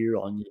progressed year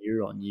on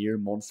year on year,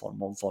 month on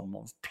month on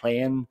month,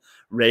 playing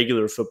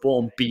regular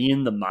football and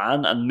being the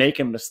man and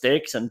making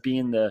mistakes and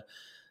being the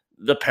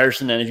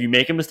person. And if you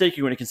make a mistake,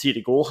 you're going to concede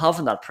a goal,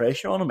 having that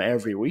pressure on him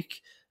every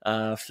week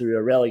through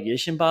a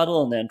relegation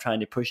battle and then trying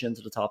to push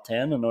into the top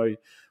 10. And now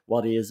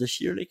what he is this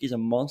year, like, he's a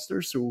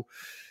monster. So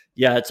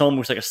yeah, it's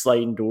almost like a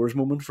sliding doors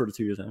moment for the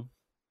two of them.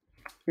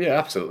 Yeah,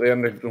 absolutely.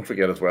 And don't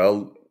forget as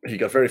well, he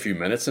got very few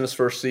minutes in his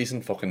first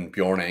season. Fucking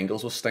Bjorn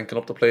Engels was stinking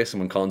up the place, and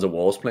when Konsa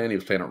was playing, he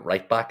was playing it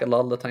right back a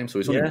lot of the time. So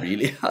he's only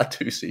really had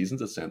 2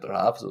 seasons at centre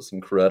half. So it's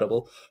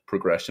incredible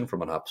progression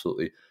from an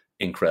absolutely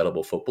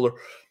incredible footballer.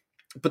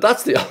 But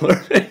that's the other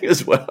thing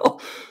as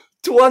well.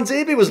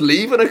 Trezeguet was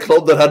leaving a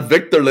club that had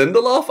Victor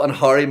Lindelof and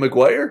Harry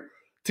Maguire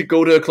to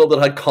go to a club that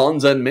had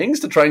Konsa and Mings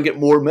to try and get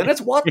more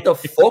minutes. What the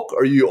fuck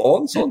are you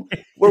on, son?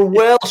 We're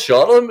well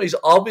shot of him. He's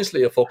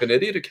obviously a fucking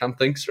idiot who can't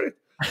think straight.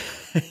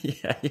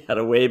 Yeah, he had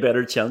a way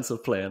better chance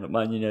of playing at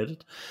Man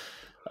United.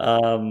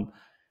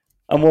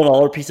 And one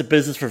other piece of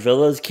business for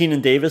Villa is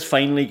Keenan Davis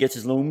finally gets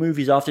his loan move.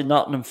 He's off to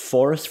Nottingham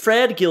Forest.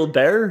 Fred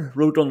Gilbert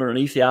wrote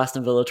underneath the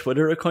Aston Villa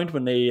Twitter account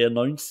when they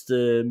announced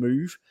the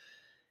move.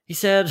 He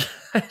said,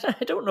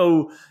 I don't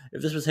know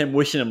if this was him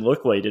wishing him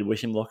luck. Well, he did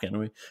wish him luck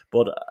anyway.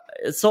 But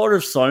it sort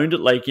of sounded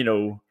like, I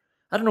don't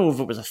know if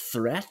it was a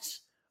threat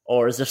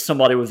or as if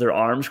somebody with their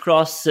arms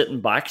crossed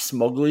sitting back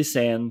smugly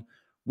saying,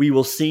 "We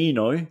will see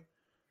now."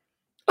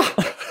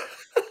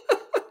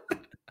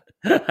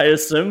 I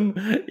assume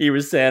he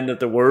was saying that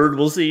the word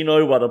 "will see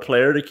now" what a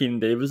player that Keenan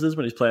Davis is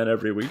when he's playing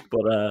every week.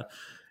 But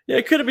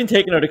it could have been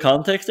taken out of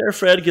context there.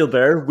 Fred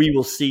Gilbert, "we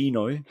will see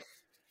now."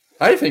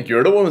 I think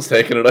you're the one who's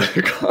taking it out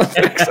of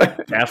context.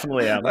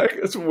 Definitely am.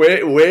 It's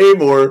way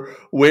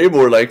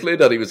more likely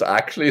that he was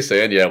actually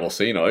saying, "Yeah, we'll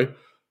see now."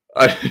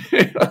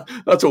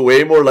 That's a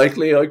way more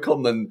likely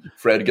outcome than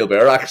Fred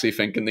Gilbert actually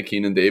thinking that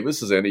Keenan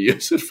Davis is any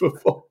use at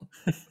football.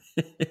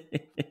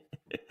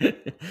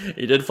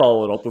 He did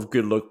follow it up with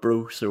 "good luck,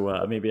 bro."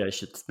 So maybe I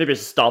should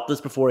stop this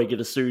before I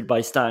get sued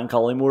by Stan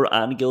Collymore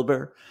and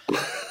Gilbert.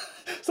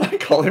 Stan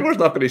Collymore's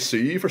not going to sue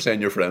you for saying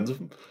you're friends with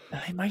him.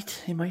 He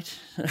might.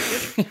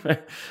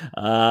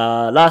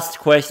 Last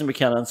question we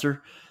can't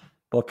answer,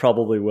 but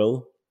probably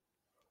will.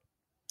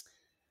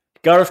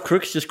 Gareth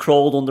Crooks just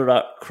crawled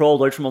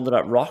out from under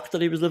that rock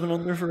that he was living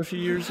under for a few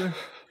years there.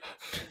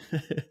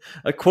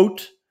 A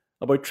quote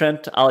about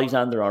Trent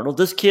Alexander-Arnold: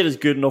 "This kid is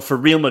good enough for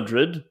Real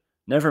Madrid.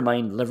 Never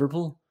mind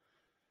Liverpool."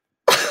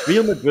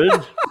 Real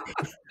Madrid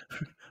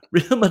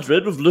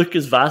with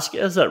Lucas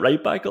Vasquez at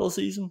right back all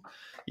season.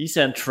 He's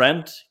saying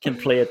Trent can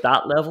play at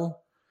that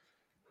level.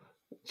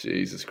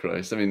 Jesus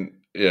Christ. I mean,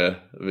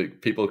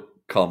 people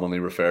commonly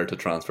refer to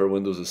transfer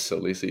windows as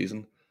silly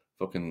season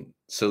fucking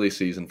silly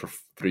season for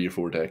 3 or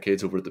 4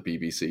 decades over at the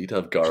BBC to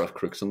have Gareth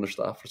Crooks on their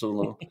staff for so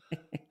long.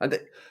 And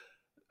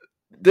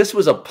this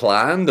was a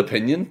planned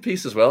opinion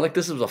piece as well. Like,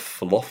 this was a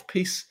fluff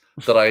piece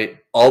that I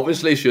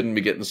obviously shouldn't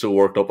be getting so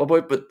worked up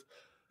about, but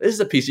this is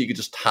a piece that you could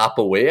just tap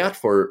away at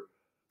for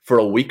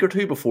a week or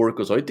two before it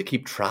goes out to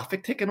keep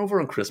traffic ticking over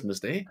on Christmas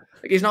Day.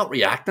 Like, he's not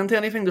reacting to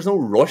anything. There's no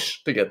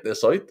rush to get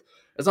this out.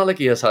 It's not like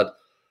he hasn't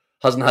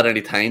had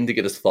any time to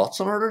get his thoughts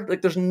in order.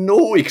 Like, there's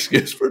no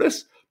excuse for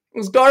this.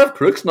 Has Gareth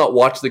Crooks not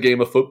watched the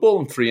game of football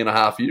in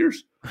 3.5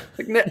 years?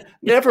 Like,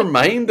 never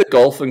mind the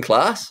golfing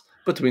class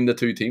between the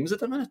two teams at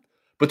the minute.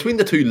 Between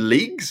the two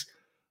leagues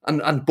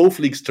and both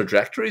leagues'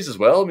 trajectories as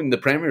well. I mean, the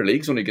Premier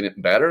League's only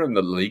getting better and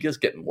the league is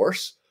getting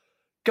worse.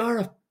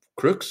 Gareth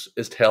Crooks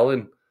is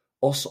telling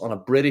us on a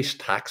British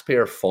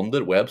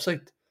taxpayer-funded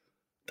website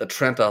that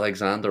Trent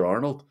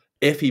Alexander-Arnold,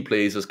 if he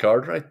plays his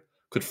card right,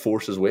 could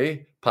force his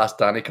way past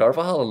Danny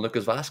Carvajal and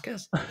Lucas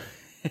Vasquez.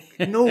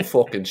 No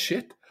fucking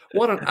shit.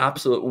 What an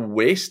absolute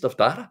waste of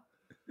data.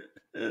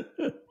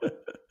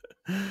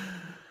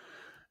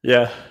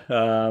 Yeah,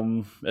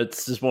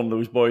 it's just one of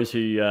those boys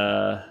who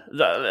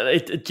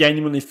it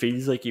genuinely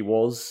feels like he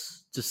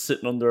was just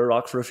sitting under a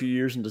rock for a few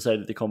years and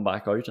decided to come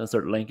back out and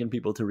start linking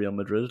people to Real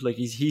Madrid. Like,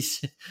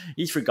 he's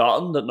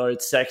forgotten that now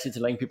it's sexy to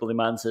link people to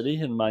Man City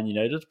and Man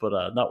United,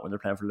 but not when they're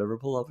playing for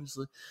Liverpool,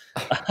 obviously.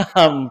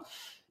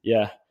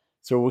 Yeah.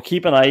 So we'll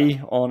keep an eye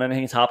on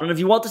anything that's happening. If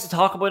you want us to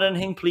talk about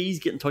anything, please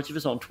get in touch with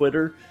us on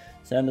Twitter.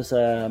 Send us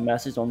a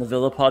message on the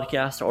Villa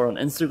Podcast or on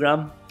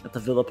Instagram at the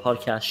Villa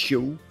Podcast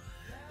Show.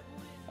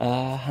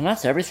 And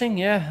that's everything,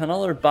 yeah.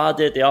 Another bad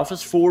day at the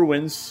office. 4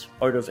 wins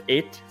out of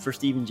 8 for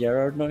Steven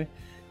Gerrard now.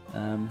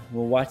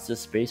 We'll watch this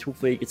space.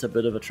 Hopefully he gets a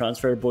bit of a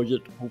transfer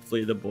budget.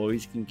 Hopefully the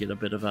boys can get a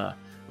bit of a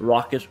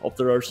rocket up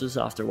their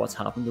arses after what's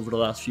happened over the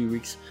last few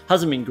weeks.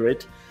 Hasn't been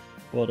great,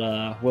 but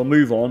we'll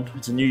move on.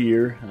 It's a new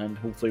year, and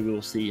hopefully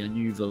we'll see a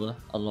new Villa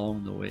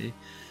along the way.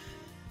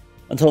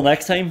 Until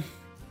next time,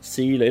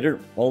 see you later.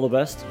 All the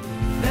best.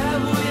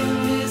 That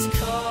wind is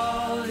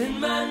calling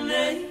my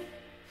name,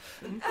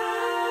 and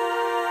I